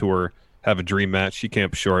step up to her, have a dream match. She came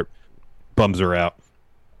up short, bums her out.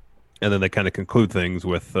 And then they kind of conclude things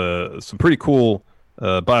with some pretty cool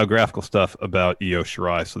biographical stuff about Io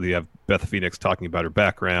Shirai. So they have Beth Phoenix talking about her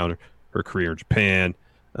background, her career in Japan.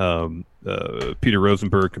 Peter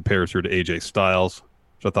Rosenberg compares her to AJ Styles,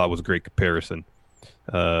 which I thought was a great comparison.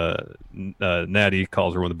 Natty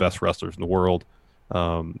calls her one of the best wrestlers in the world.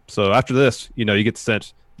 So after this, you get the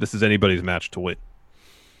sense this is anybody's match to win.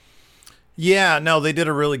 Yeah, no, they did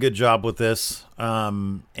a really good job with this.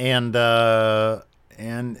 And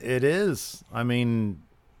it is. I mean,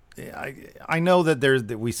 I know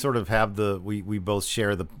that we sort of have we both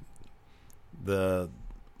share the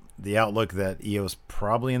outlook that Io's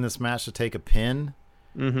probably in this match to take a pin.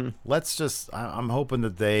 Mm-hmm. I'm hoping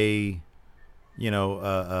that they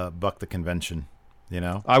buck the convention.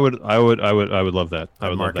 I would love that.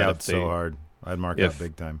 I'd mark out so hard. I'd mark out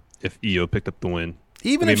big time if Io picked up the win.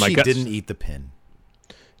 Even if she didn't eat the pin.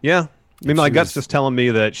 Yeah, my gut's just telling me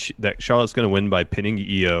that Charlotte's going to win by pinning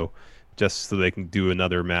Io, just so they can do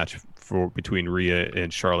another match between Rhea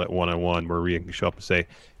and Charlotte 1-on-1, where Rhea can show up and say,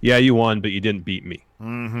 "Yeah, you won, but you didn't beat me."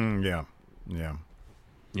 Mm-hmm. Yeah.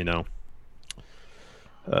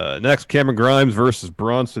 Next, Cameron Grimes versus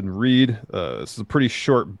Bronson Reed. This is a pretty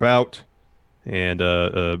short bout, and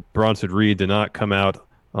Bronson Reed did not come out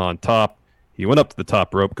on top. He went up to the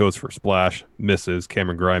top rope, goes for a splash, misses.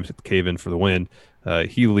 Cameron Grimes hit the cave-in for the win.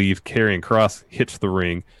 He leaves. Karrion Kross hits the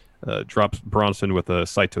ring, drops Bronson with a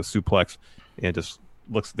Saito suplex, and just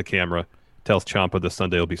looks at the camera, tells Ciampa this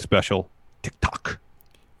Sunday will be special. TikTok.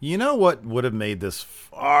 You know what would have made this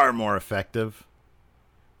far more effective?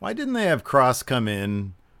 Why didn't they have Kross come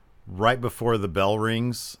in right before the bell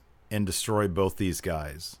rings and destroy both these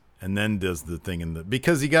guys, and then does the thing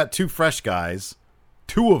because he got two fresh guys,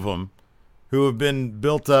 two of them, who have been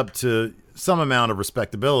built up to some amount of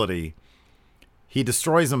respectability. He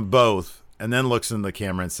destroys them both and then looks in the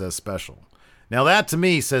camera and says special. Now that to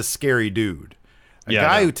me says scary dude. A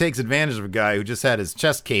guy who takes advantage of a guy who just had his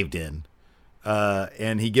chest caved in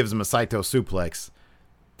and he gives him a Saito suplex.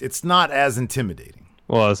 It's not as intimidating.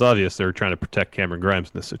 Well, it's obvious they're trying to protect Cameron Grimes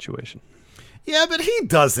in this situation. Yeah, but he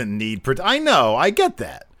doesn't need I know, I get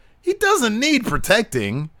that. He doesn't need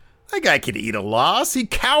protecting. That guy could eat a loss. He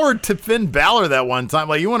cowered to Finn Balor that one time.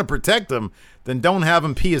 Like, you want to protect him, then don't have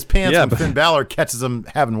him pee his pants when Finn Balor catches him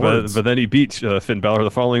having words. But then he beat Finn Balor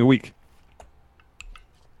the following week.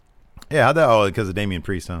 Yeah, how'd that? Oh, because of Damian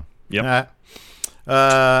Priest, huh? Yep.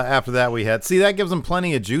 After that, we had... See, that gives him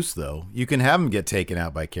plenty of juice, though. You can have him get taken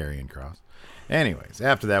out by Karrion Kross. Anyways,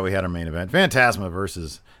 after that, we had our main event. Phantasma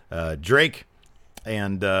versus Drake.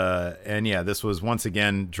 And yeah, this was once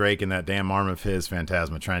again Drake and that damn arm of his,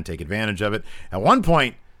 Phantasma, trying to take advantage of it. At one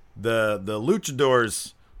point, the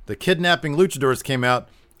luchadors, the kidnapping luchadors came out.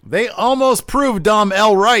 They almost proved Dom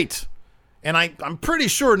L right. And I'm pretty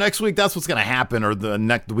sure next week that's what's going to happen, or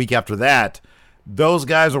the week after that. Those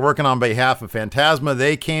guys are working on behalf of Phantasma.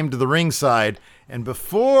 They came to the ringside, and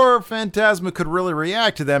before Phantasma could really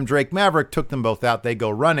react to them, Drake Maverick took them both out. They go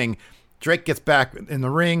running. Drake gets back in the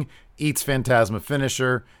ring, eats Phantasma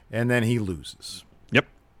finisher, and then he loses. Yep.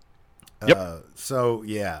 So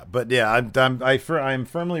yeah, but yeah, I'm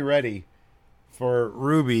firmly ready for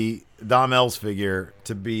Ruby, Dom L's figure,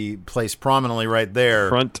 to be placed prominently right there,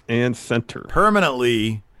 front and center,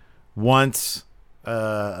 permanently, once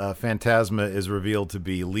Phantasma is revealed to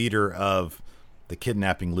be leader of the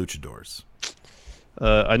kidnapping luchadors.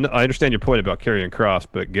 I understand your point about Karrion Kross,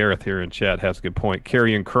 but Gareth here in chat has a good point.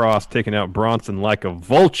 Karrion Kross taking out Bronson like a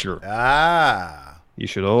vulture. You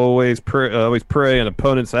should always prey on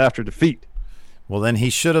opponents after defeat. Well, then he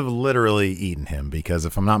should have literally eaten him, because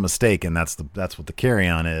if I'm not mistaken, that's what the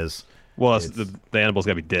carry-on is. Well, the animal's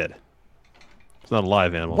got to be dead. It's not a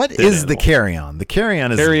live animal. What is the carry-on? The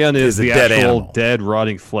carry-on is the dead actual animal. Dead,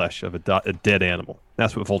 rotting flesh of a dead animal.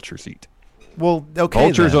 That's what vultures eat. Well, okay.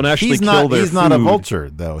 Vultures don't actually kill their He's not a food. vulture,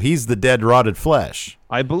 though. He's the dead, rotted flesh.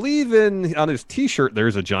 I believe on his T-shirt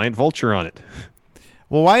there's a giant vulture on it.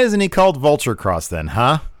 Well, why isn't he called Vulture Cross then,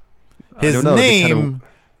 huh? His name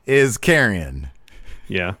is Karrion.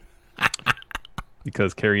 Yeah.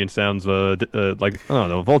 Because Karrion sounds like, I don't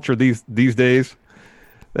know, vulture these days.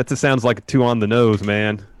 That just sounds like too on the nose,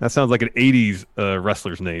 man. That sounds like an 80s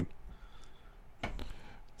wrestler's name.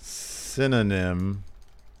 Synonym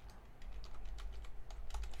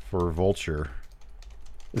for vulture.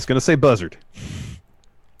 It's going to say buzzard.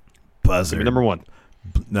 Buzzard. Number one.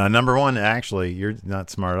 No, number one, actually, you're not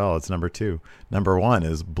smart at all. It's number two. Number one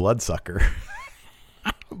is bloodsucker.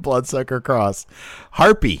 Bloodsucker Cross.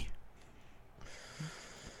 Harpy.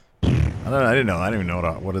 I didn't know. I don't even know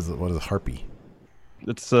what is harpy.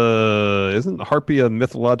 It's isn't harpy a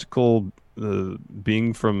mythological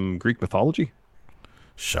being from Greek mythology?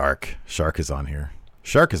 Shark. Shark is on here.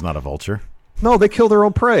 Shark is not a vulture. No, they kill their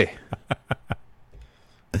own prey.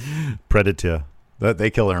 Predator. They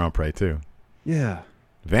kill their own prey too. Yeah.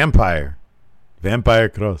 Vampire. Vampire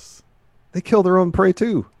Cross. They kill their own prey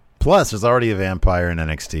too. Plus, there's already a vampire in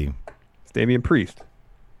NXT. It's Damian Priest.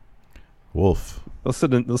 Wolf. Those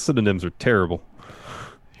synonyms are terrible.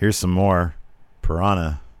 Here's some more.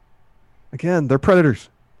 Piranha. Again, they're predators.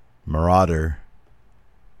 Marauder.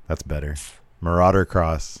 That's better. Marauder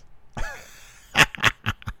Cross.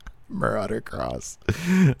 Marauder Cross.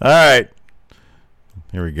 All right.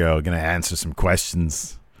 Here we go. Going to answer some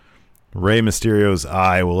questions. Rey Mysterio's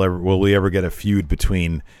eye. Will we ever get a feud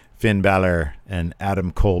between Finn Balor and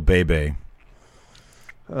Adam Cole Bebe?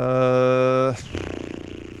 Well,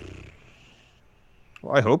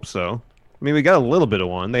 I hope so. I mean, we got a little bit of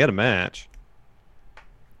one. They had a match.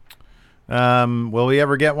 Will we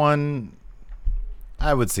ever get one?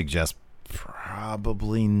 I would suggest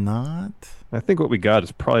probably not. I think what we got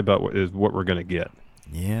is probably about what we're going to get.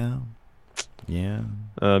 Yeah.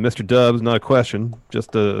 Mr. Dubs, not a question,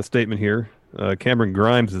 just a statement here. Cameron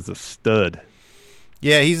Grimes is a stud.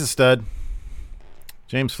 Yeah, he's a stud.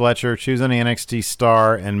 James Fletcher, choose any NXT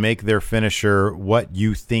star and make their finisher what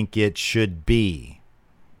you think it should be.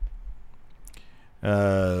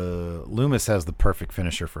 Loomis has the perfect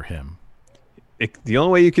finisher for him. The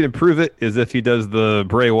only way you can improve it is if he does the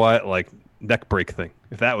Bray Wyatt neck break thing.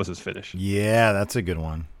 If that was his finish. Yeah, that's a good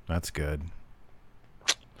one. That's good.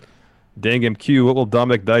 Dang MQ, what will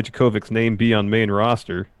Dominic Dijakovic's name be on main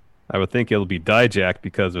roster? I would think it'll be Dijak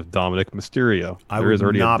because of Dominic Mysterio. I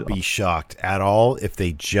would not be shocked at all if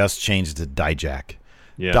they just changed it to Dijak.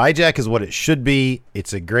 Yeah. Dijak is what it should be.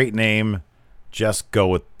 It's a great name. Just go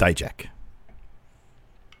with Dijak.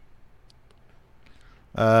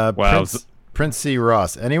 Wow. Prince C.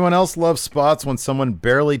 Ross. Anyone else love spots when someone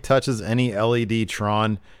barely touches any LED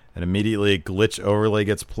Tron and immediately a glitch overlay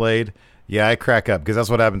gets played? Yeah, I crack up because that's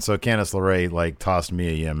what happened. So Candice LeRae tossed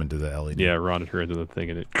Mia Yim into the LED. Yeah, rotted her into the thing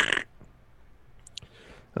in it.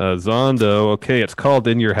 Zondo, okay, it's called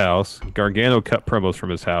In Your House. Gargano cut promos from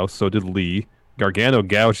his house. So did Lee. Gargano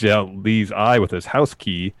gouged out Lee's eye with his house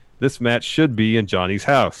key. This match should be in Johnny's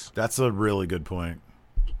house. That's a really good point.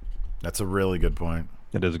 That is a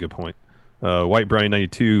good point. White Brownie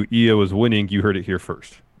 92, EO is winning. You heard it here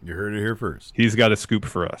first. You heard it here first. He's got a scoop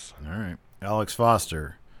for us. All right. Alex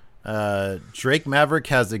Foster. Drake Maverick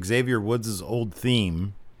has Xavier Woods' old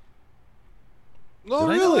theme. Oh,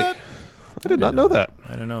 really? I did not know that.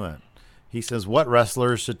 I didn't know that. He says, what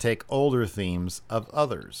wrestlers should take older themes of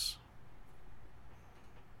others?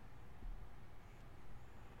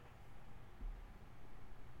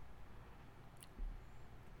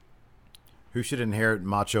 Who should inherit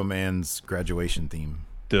Macho Man's graduation theme?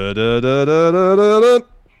 Da da da da da da da.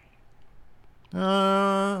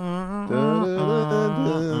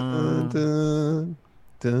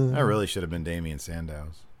 That really should have been Damian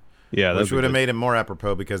Sandow's. Yeah, which would have made him more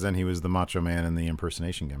apropos because then he was the Macho Man in the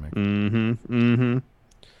impersonation gimmick.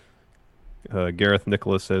 Gareth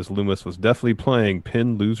Nicholas says Loomis was definitely playing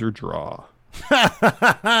pin, loser, draw.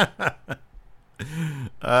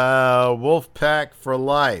 Wolfpack for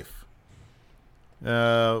life.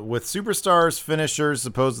 With superstars' finishers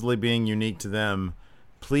supposedly being unique to them,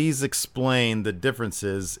 please explain the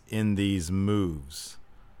differences in these moves.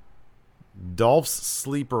 Dolph's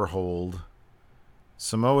sleeper hold,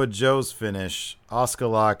 Samoa Joe's finish, Asuka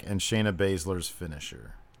Lock, and Shayna Baszler's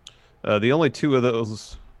finisher. The only two of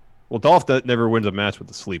those... Well, Dolph never wins a match with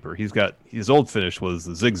the sleeper. He's got... His old finish was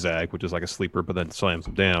the zigzag, which is like a sleeper, but then slams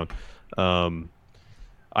him down.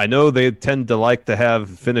 I know they tend to like to have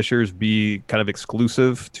finishers be kind of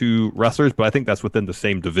exclusive to wrestlers, but I think that's within the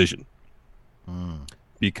same division.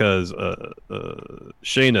 Because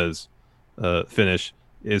Shayna's finish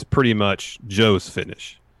is pretty much Joe's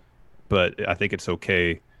finish. But I think it's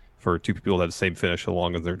okay for two people to have the same finish so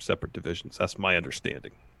long as they're in separate divisions. That's my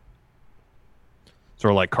understanding.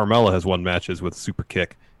 Sort of like Carmella has won matches with super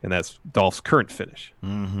kick, and that's Dolph's current finish.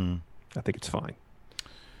 I think it's fine.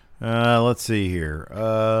 Let's see here.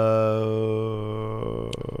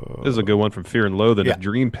 This is a good one from Fear and Loathing. Yeah. If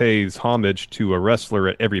Dream pays homage to a wrestler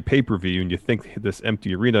at every pay-per-view and you think this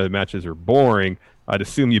empty arena matches are boring, I'd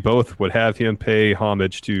assume you both would have him pay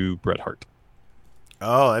homage to Bret Hart.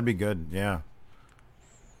 Oh, that'd be good. Yeah.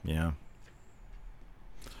 Yeah.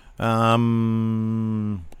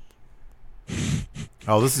 Oh,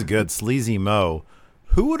 this is good. Sleazy Mo.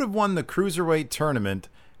 Who would have won the Cruiserweight tournament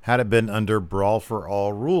had it been under Brawl for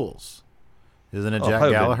All rules? Isn't it Jack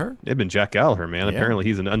Gallagher? It'd been Jack Gallagher, man. Yeah. Apparently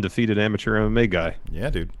he's an undefeated amateur MMA guy. Yeah,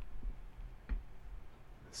 dude.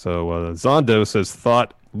 So Zondo says,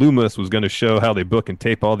 thought Loomis was going to show how they book and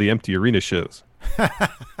tape all the empty arena shows.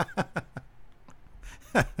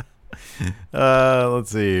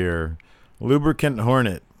 Let's see here. Lubricant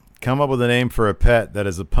Hornet. Come up with a name for a pet that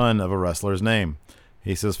is a pun of a wrestler's name.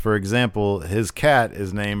 He says, for example, his cat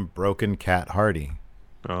is named Broken Cat Hardy.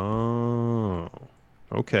 Oh,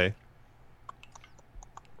 okay.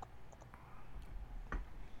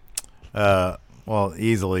 Well,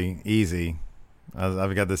 easy.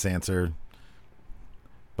 I've got this answer.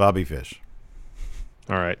 Bobby Fish.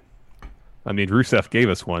 All right. I mean, Rusev gave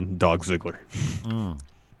us one. Dog Ziggler.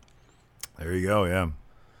 There you go, yeah.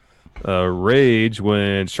 Rage,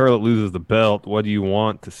 when Charlotte loses the belt, what do you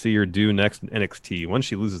want to see her do next in NXT? When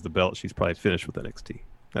she loses the belt, she's probably finished with NXT.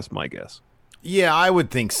 That's my guess. Yeah, I would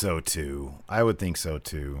think so, too. I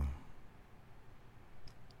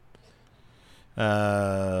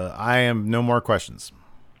am no more questions.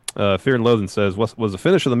 Fear and Loathing says, was the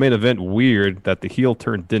finish of the main event weird that the heel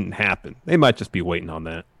turn didn't happen? They might just be waiting on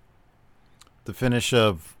that. The finish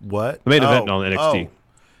of what? The main event on NXT.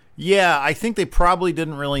 Yeah, I think they probably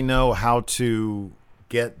didn't really know how to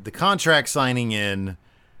get the contract signing in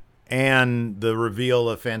and the reveal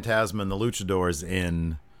of Phantasma and the Luchadors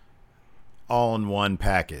in all in one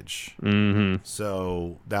package.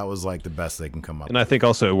 So that was like the best they can come up with. And I think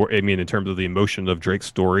also, I mean, in terms of the emotion of Drake's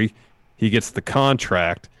story, he gets the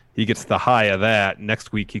contract, he gets the high of that.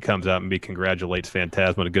 Next week he comes out and congratulates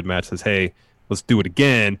Phantasma in a good match, says, hey, let's do it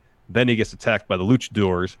again. Then he gets attacked by the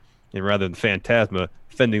Luchadors, and rather than Phantasma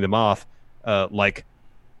fending them off like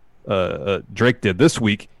Drake did this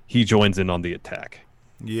week, he joins in on the attack.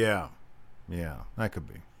 Yeah, that could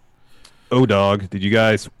be. O-Dog, did you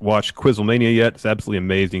guys watch Quizlemania yet? It's absolutely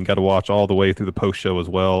amazing. Got to watch all the way through the post-show as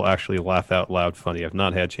well. Actually laugh out loud funny. I've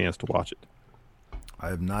not had a chance to watch it. I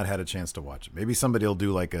have not had a chance to watch it. Maybe somebody will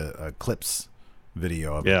do like a clips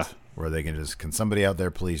video of it where they can somebody out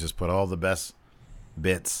there please just put all the best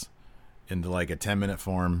bits into like a 10-minute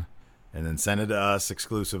form and then send it to us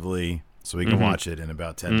exclusively so we can watch it in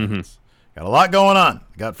about 10 minutes. Got a lot going on.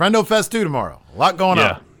 Got Friendo Fest 2 tomorrow. A lot going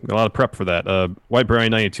on. A lot of prep for that. White Brownie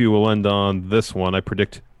 92 will end on this one. I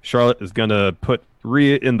predict Charlotte is going to put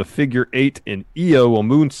Rhea in the figure 8, and Io will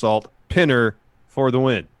moonsault, pin her for the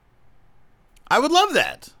win. I would love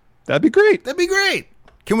that. That'd be great. That'd be great.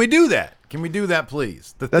 Can we do that? Can we do that,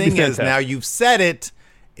 please? The That'd be thing is, fantastic. now you've said it.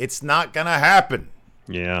 It's not going to happen.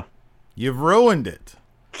 Yeah. You've ruined it.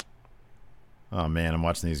 Oh, man, I'm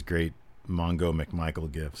watching these great Mongo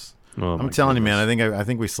McMichael gifs. Oh, I'm telling you, man, I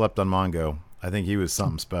think we slept on Mongo. I think he was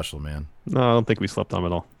something special, man. No, I don't think we slept on him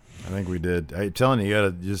at all. I think we did. I'm telling you got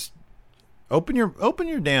to just open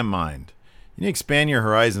your damn mind. You need to expand your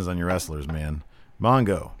horizons on your wrestlers, man.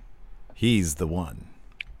 Mongo, he's the one.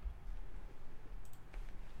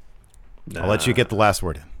 Nah. I'll let you get the last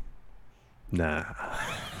word in. Nah.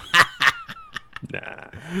 Nah.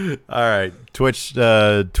 All right, Twitch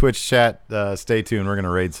chat. Stay tuned. We're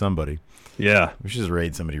gonna raid somebody. Yeah. We should just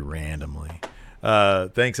raid somebody randomly.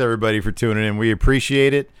 Thanks everybody for tuning in. We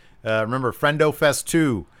appreciate it. Remember, Friendo Fest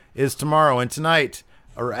 2 is tomorrow and tonight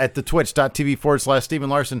at the twitch.tv/Steven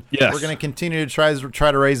Larson. Yes. We're going to continue to try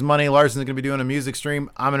to raise money. Larson's going to be doing a music stream.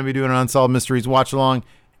 I'm going to be doing an Unsolved Mysteries watch along.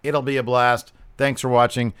 It'll be a blast. Thanks for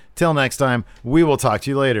watching. Till next time, we will talk to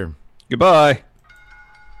you later. Goodbye.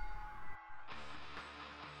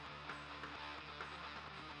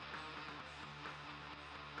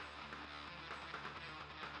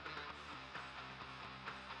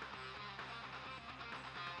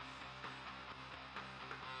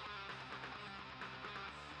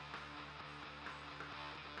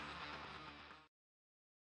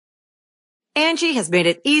 Angie has made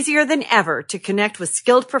it easier than ever to connect with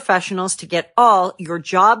skilled professionals to get all your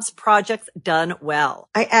jobs projects done well.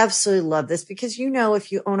 I absolutely love this because,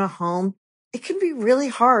 if you own a home, it can be really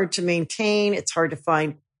hard to maintain. It's hard to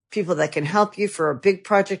find people that can help you for a big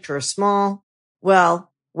project or a small.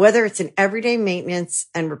 Well, whether it's in everyday maintenance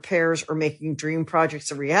and repairs or making dream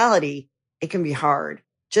projects a reality, it can be hard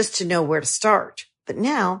just to know where to start. But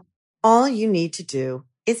now all you need to do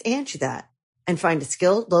is Angie that and find a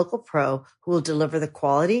skilled local pro who will deliver the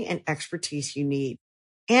quality and expertise you need.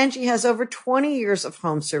 Angie has over 20 years of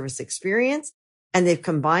home service experience, and they've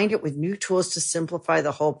combined it with new tools to simplify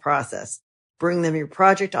the whole process. Bring them your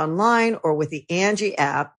project online or with the Angie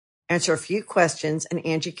app, answer a few questions, and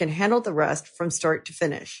Angie can handle the rest from start to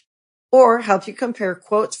finish. Or help you compare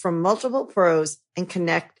quotes from multiple pros and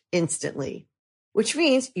connect instantly, which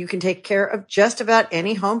means you can take care of just about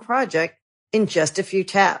any home project in just a few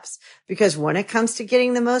taps. Because when it comes to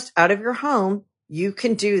getting the most out of your home, you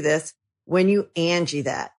can do this when you Angie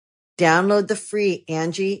that. Download the free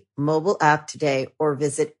Angie mobile app today or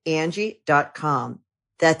visit Angie.com.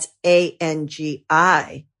 That's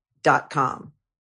ANGI.com.